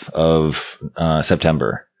 11th of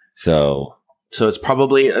September. So it's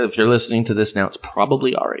probably, if you're listening to this now, it's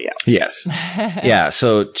probably already out. Yes. Yeah.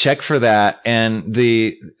 So check for that. And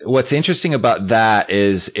what's interesting about that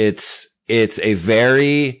is it's a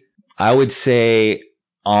very, I would say,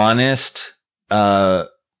 honest,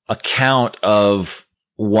 account of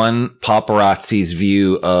one paparazzi's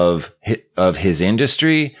view of his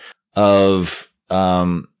industry,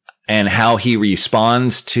 and how he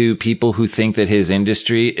responds to people who think that his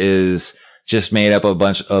industry is just made up of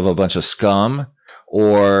a bunch of scum,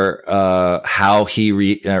 or how he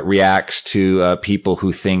reacts to people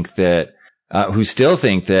who think that who still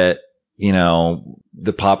think that, you know,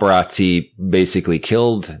 the paparazzi basically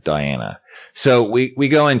killed Diana. So we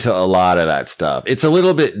go into a lot of that stuff. It's a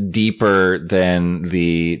little bit deeper than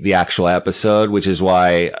the actual episode, which is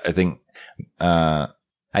why I think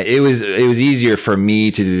it was easier for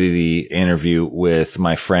me to do the interview with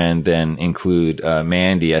my friend than include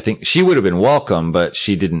Mandy. I think she would have been welcome, but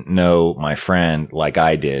she didn't know my friend like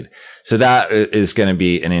I did. So that is going to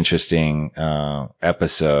be an interesting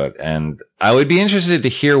episode, and I would be interested to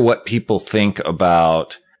hear what people think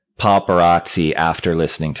about paparazzi after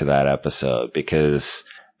listening to that episode, because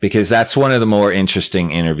that's one of the more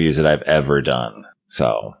interesting interviews that I've ever done.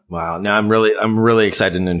 So wow, now I'm really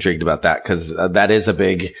excited and intrigued about that, because that is a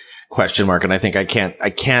big question mark, and I think I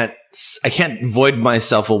can't void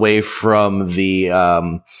myself away from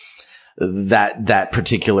the that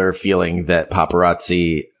particular feeling that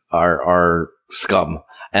paparazzi are scum.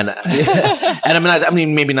 And I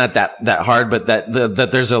mean, maybe not that hard, but that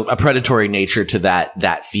there's a predatory nature to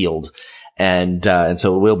that field, and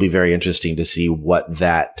so it will be very interesting to see what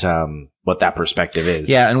that perspective is.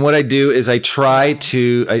 Yeah, and what I do is I tried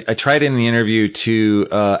in the interview to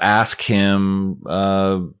ask him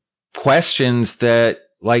questions that,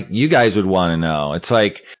 like, you guys would want to know. It's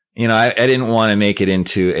like, you know, I didn't want to make it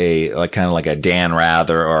into a kind of like a Dan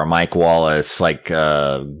Rather or a Mike Wallace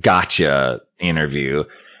gotcha interview.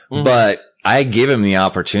 Mm-hmm. But I give him the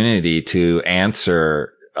opportunity to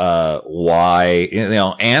answer why, you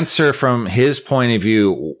know, answer from his point of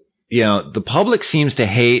view. You know, the public seems to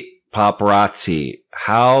hate paparazzi.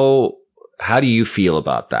 How do you feel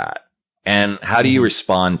about that? And how do you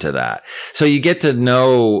respond to that? So you get to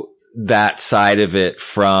know that side of it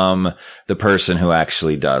from the person who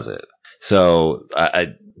actually does it. So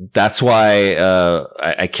that's why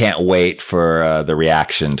I can't wait for the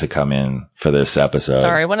reaction to come in for this episode.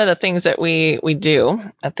 Sorry, one of the things that we do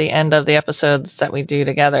at the end of the episodes that we do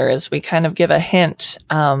together is we kind of give a hint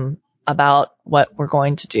about what we're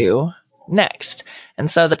going to do next. And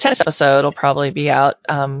so the tennis episode will probably be out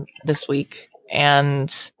this week,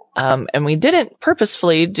 and we didn't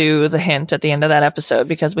purposefully do the hint at the end of that episode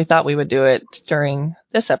because we thought we would do it during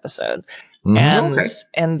this episode.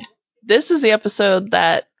 And this is the episode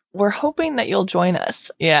that we're hoping that you'll join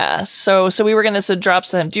us. Yeah. So we were going to drop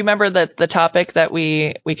some. Do you remember the topic that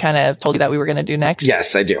we kind of told you that we were going to do next?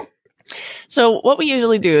 Yes, I do. So what we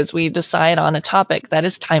usually do is we decide on a topic that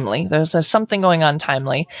is timely. There's something going on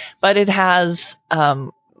timely, but it has,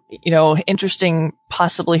 interesting,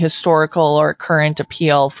 possibly historical or current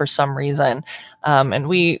appeal for some reason. And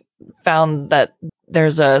we found that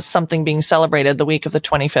there's something being celebrated the week of the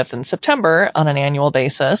 25th in September on an annual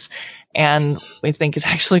basis. And we think it's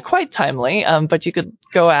actually quite timely, but you could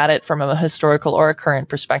go at it from a historical or a current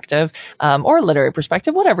perspective, or a literary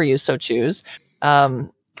perspective, whatever you so choose.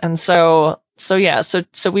 And so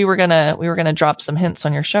we were gonna drop some hints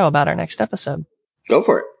on your show about our next episode. Go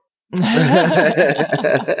for it.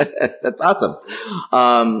 That's awesome.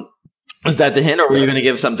 Is that the hint, or were you gonna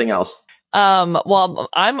give something else? Well,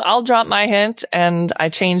 I'll drop my hint, and I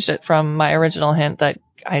changed it from my original hint that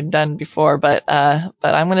I'd done before, but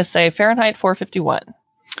I'm gonna say Fahrenheit 451.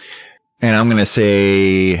 And I'm gonna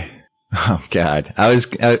say, oh God,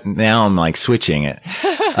 now I'm like switching it.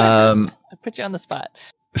 I put you on the spot.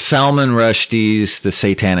 Salman Rushdie's The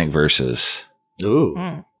Satanic Verses.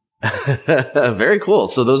 Ooh. Very cool.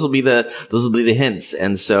 So those will be the hints.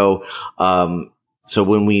 And so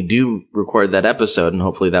when we do record that episode, and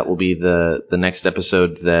hopefully that will be the next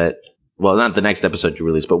episode that, well, not the next episode you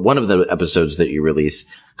release, but one of the episodes that you release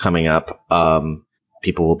coming up,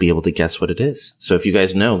 people will be able to guess what it is. So if you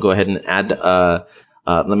guys know, go ahead and add,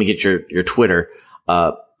 let me get your Twitter,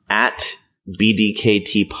 at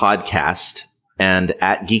BDKT Podcast and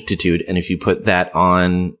at Geektitude. And if you put that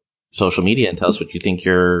on social media and tell us what you think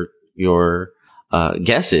your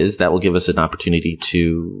guess is, that will give us an opportunity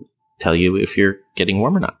to tell you if you're getting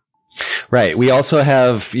warm or not. Right. We also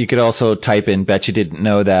have, you could also type in Betcha Didn't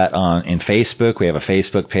Know That in Facebook. We have a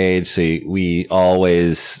Facebook page. So we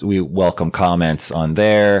welcome comments on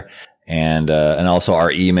there. And also our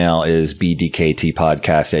email is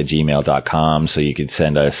bdktpodcast@gmail.com. So you could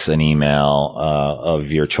send us an email, of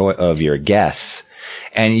your guess.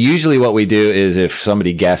 And usually what we do is if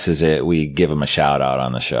somebody guesses it, we give them a shout out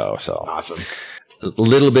on the show. So awesome. A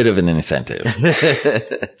little bit of an incentive.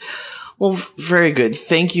 Well, very good.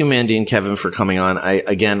 Thank you, Mandy and Kevin, for coming on.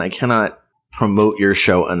 I cannot promote your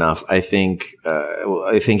show enough. I think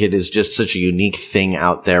it is just such a unique thing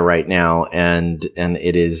out there right now, and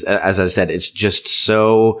it is, as I said, it's just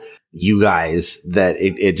so you guys that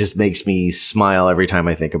it just makes me smile every time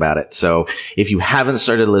I think about it. So if you haven't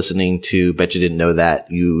started listening to Betcha Didn't Know That,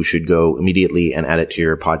 you should go immediately and add it to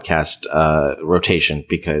your podcast rotation,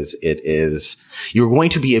 because you're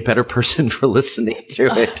going to be a better person for listening to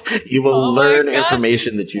it. You will learn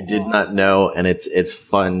information that you did not know, and it's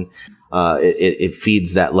fun. It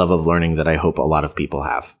feeds that love of learning that I hope a lot of people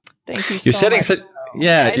have. Thank you You're so setting much.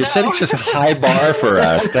 you're setting such a high bar for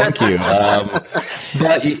us. Thank you.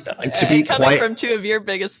 But to be coming from two of your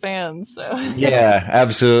biggest fans, so. Yeah,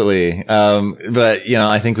 absolutely. But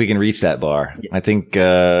I think we can reach that bar. I think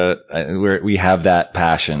we have that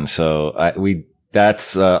passion. So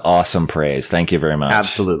that's awesome praise. Thank you very much.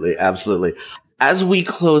 Absolutely, absolutely. As we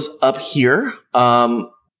close up here, do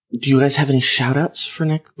you guys have any shout outs for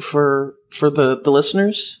the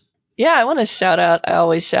listeners? Yeah, I want to shout out. I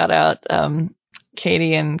always shout out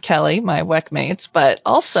Katie and Kelly, my WEC mates, but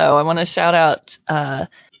also I want to shout out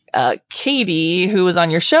Katie, who was on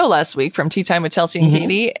your show last week from Tea Time with Chelsea and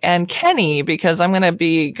Katie, and Kenny, because I'm going to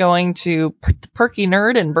be going to Perky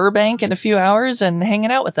Nerd in Burbank in a few hours and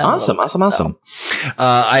hanging out with them. Awesome.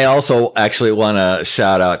 I also actually want to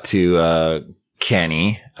shout out to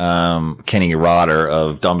Kenny Rotter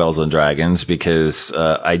of Dumbbells and Dragons, because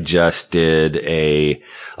I just did a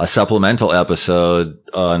supplemental episode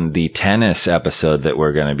on the tennis episode that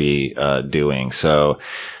we're going to be doing. So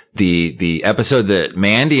the episode that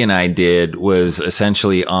Mandy and I did was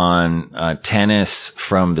essentially on tennis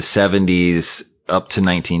from the 70s up to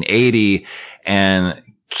 1980, and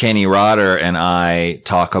Kenny Rotter and I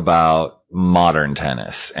talk about modern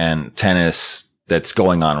tennis and tennis that's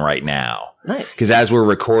going on right now. Nice. Because as we're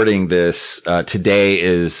recording this, today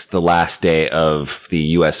is the last day of the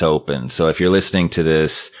U.S. Open. So if you're listening to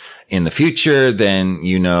this in the future, then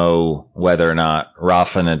you know whether or not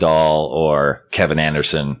Rafa Nadal or Kevin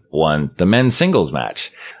Anderson won the men's singles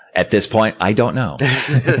match. At this point, I don't know.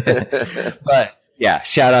 But yeah,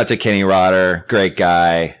 shout out to Kenny Rotter, great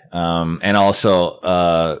guy. And also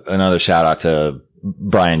another shout out to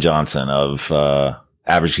Brian Johnson of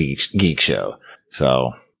Average Geek Show.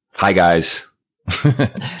 So, hi guys.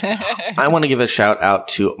 I want to give a shout out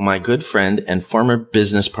to my good friend and former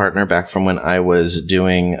business partner back from when I was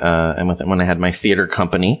doing when I had my theater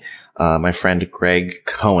company, my friend Greg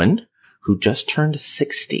Cohen, who just turned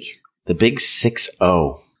 60, the big 60.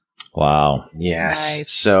 Wow. Yes.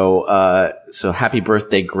 Nice. So happy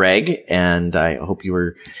birthday, Greg, and I hope you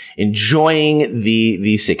were enjoying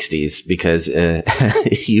the 60s, because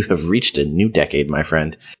you have reached a new decade, my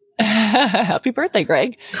friend. Happy birthday,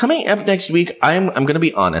 Greg. Coming up next week, I'm going to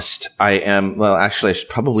be honest. Actually, I should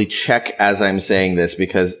probably check as I'm saying this,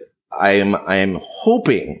 because I am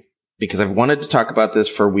hoping, because I've wanted to talk about this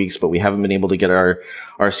for weeks, but we haven't been able to get our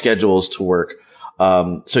schedules to work.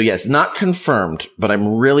 So yes, not confirmed, but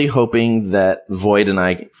I'm really hoping that Void and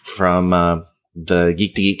I from the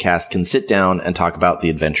Geek to Geek cast can sit down and talk about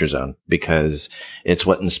the Adventure Zone, because it's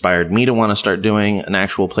what inspired me to want to start doing an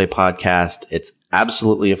actual play podcast. It's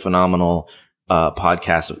absolutely a phenomenal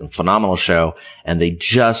podcast, a phenomenal show, and they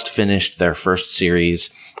just finished their first series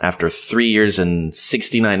after 3 years and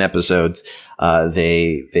 69 episodes.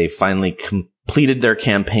 They finally completed their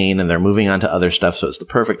campaign, and they're moving on to other stuff. So it's the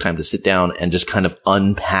perfect time to sit down and just kind of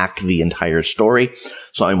unpack the entire story.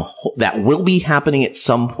 So that will be happening at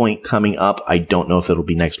some point coming up. I don't know if it'll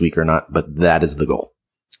be next week or not, but that is the goal.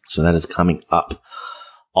 So that is coming up.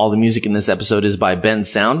 All the music in this episode is by Ben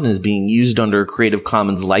Sound and is being used under a Creative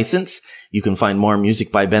Commons license. You can find more music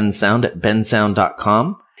by Ben Sound at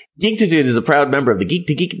bensound.com. Geek to Dude is a proud member of the Geek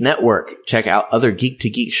to Geek Network. Check out other Geek to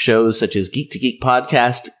Geek shows such as Geek to Geek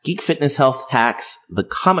Podcast, Geek Fitness Health Hacks, The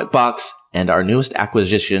Comic Box, and our newest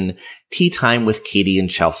acquisition, Tea Time with Katie and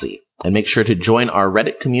Chelsea. And make sure to join our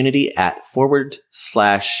Reddit community at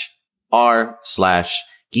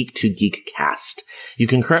 /r/Geek2Geekcast. You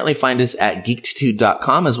can currently find us at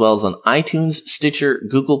geek2.com, as well as on iTunes, Stitcher,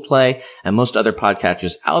 Google Play, and most other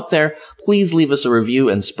podcatchers out there. Please leave us a review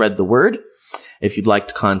and spread the word. If you'd like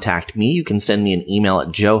to contact me, you can send me an email at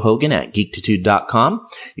joehogan@geektitude.com.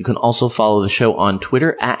 You can also follow the show on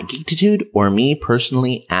Twitter @geektitude or me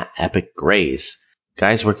personally @epicgrays.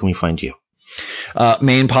 Guys, where can we find you?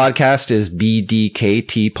 Main podcast is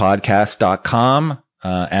bdktpodcast.com.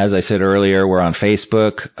 As I said earlier, we're on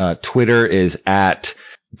Facebook. Twitter is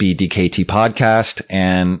 @BDKT Podcast,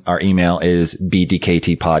 and our email is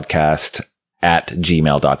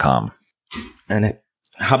bdktpodcast@gmail.com. And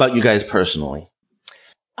how about you guys personally?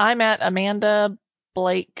 I'm at Amanda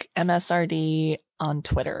Blake MSRD on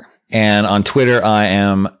Twitter. And on Twitter, I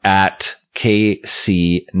am at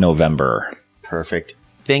KC November. Perfect.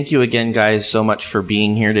 Thank you again, guys, so much for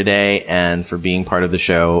being here today and for being part of the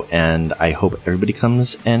show. And I hope everybody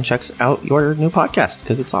comes and checks out your new podcast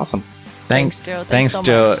because it's awesome. Thanks, Joe. Thanks, so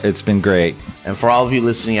Joe. much. It's been great. And for all of you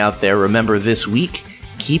listening out there, remember this week,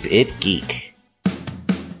 keep it geek.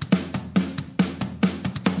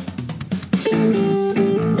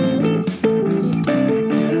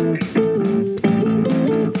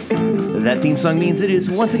 That theme song means it is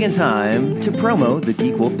once again time to promo the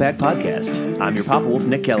Geek Wolfpack podcast. I'm your Papa Wolf,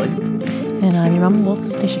 Nick Kelly. And I'm your Mama Wolf,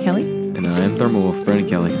 Stacia Kelly. And I'm Thermal Wolf, Brandon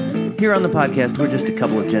Kelly. Here on the podcast, we're just a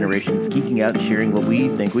couple of generations geeking out and sharing what we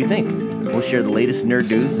think we think. We'll share the latest nerd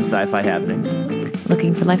news and sci-fi happenings.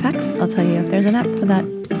 Looking for life hacks? I'll tell you if there's an app for that.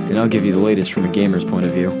 And I'll give you the latest from a gamer's point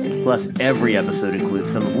of view. Plus, every episode includes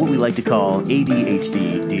some of what we like to call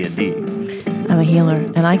ADHD D&D. I'm a healer,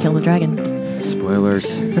 and I killed a dragon. Spoilers.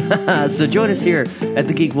 So join us here at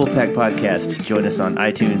the Geek Wolfpack Podcast. Join us on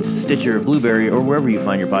iTunes, Stitcher, Blueberry, or wherever you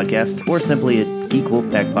find your podcasts, or simply at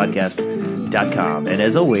geekwolfpackpodcast.com. And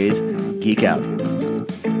as always, geek out.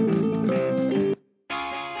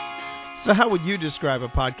 So how would you describe a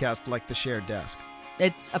podcast like The Shared Desk?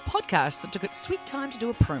 It's a podcast that took its sweet time to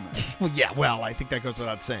do a promo. Well, yeah, well, I think that goes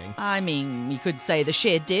without saying. I mean, you could say The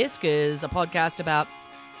Shared Desk is a podcast about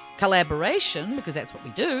collaboration, because that's what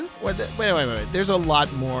we do. Wait. There's a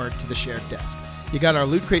lot more to The Shared Desk. You got our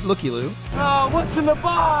Loot Crate Looky-Loo. Oh, what's in the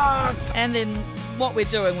box? And then what we're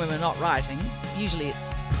doing when we're not writing, usually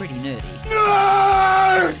it's pretty nerdy.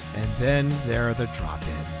 No! And then there are the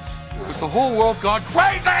drop-ins. Has the whole world gone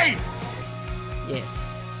crazy?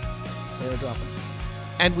 Yes, there are drop-ins.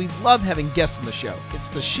 And we love having guests on the show. It's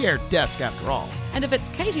The Shared Desk, after all. And if it's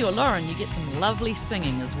Katie or Lauren, you get some lovely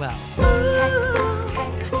singing as well.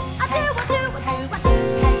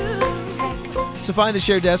 So find The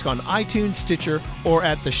Shared Desk on iTunes, Stitcher, or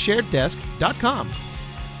at theshareddesk.com.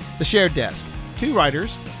 The Shared Desk. 2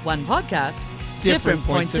 writers. 1 podcast. Different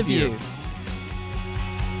points of view.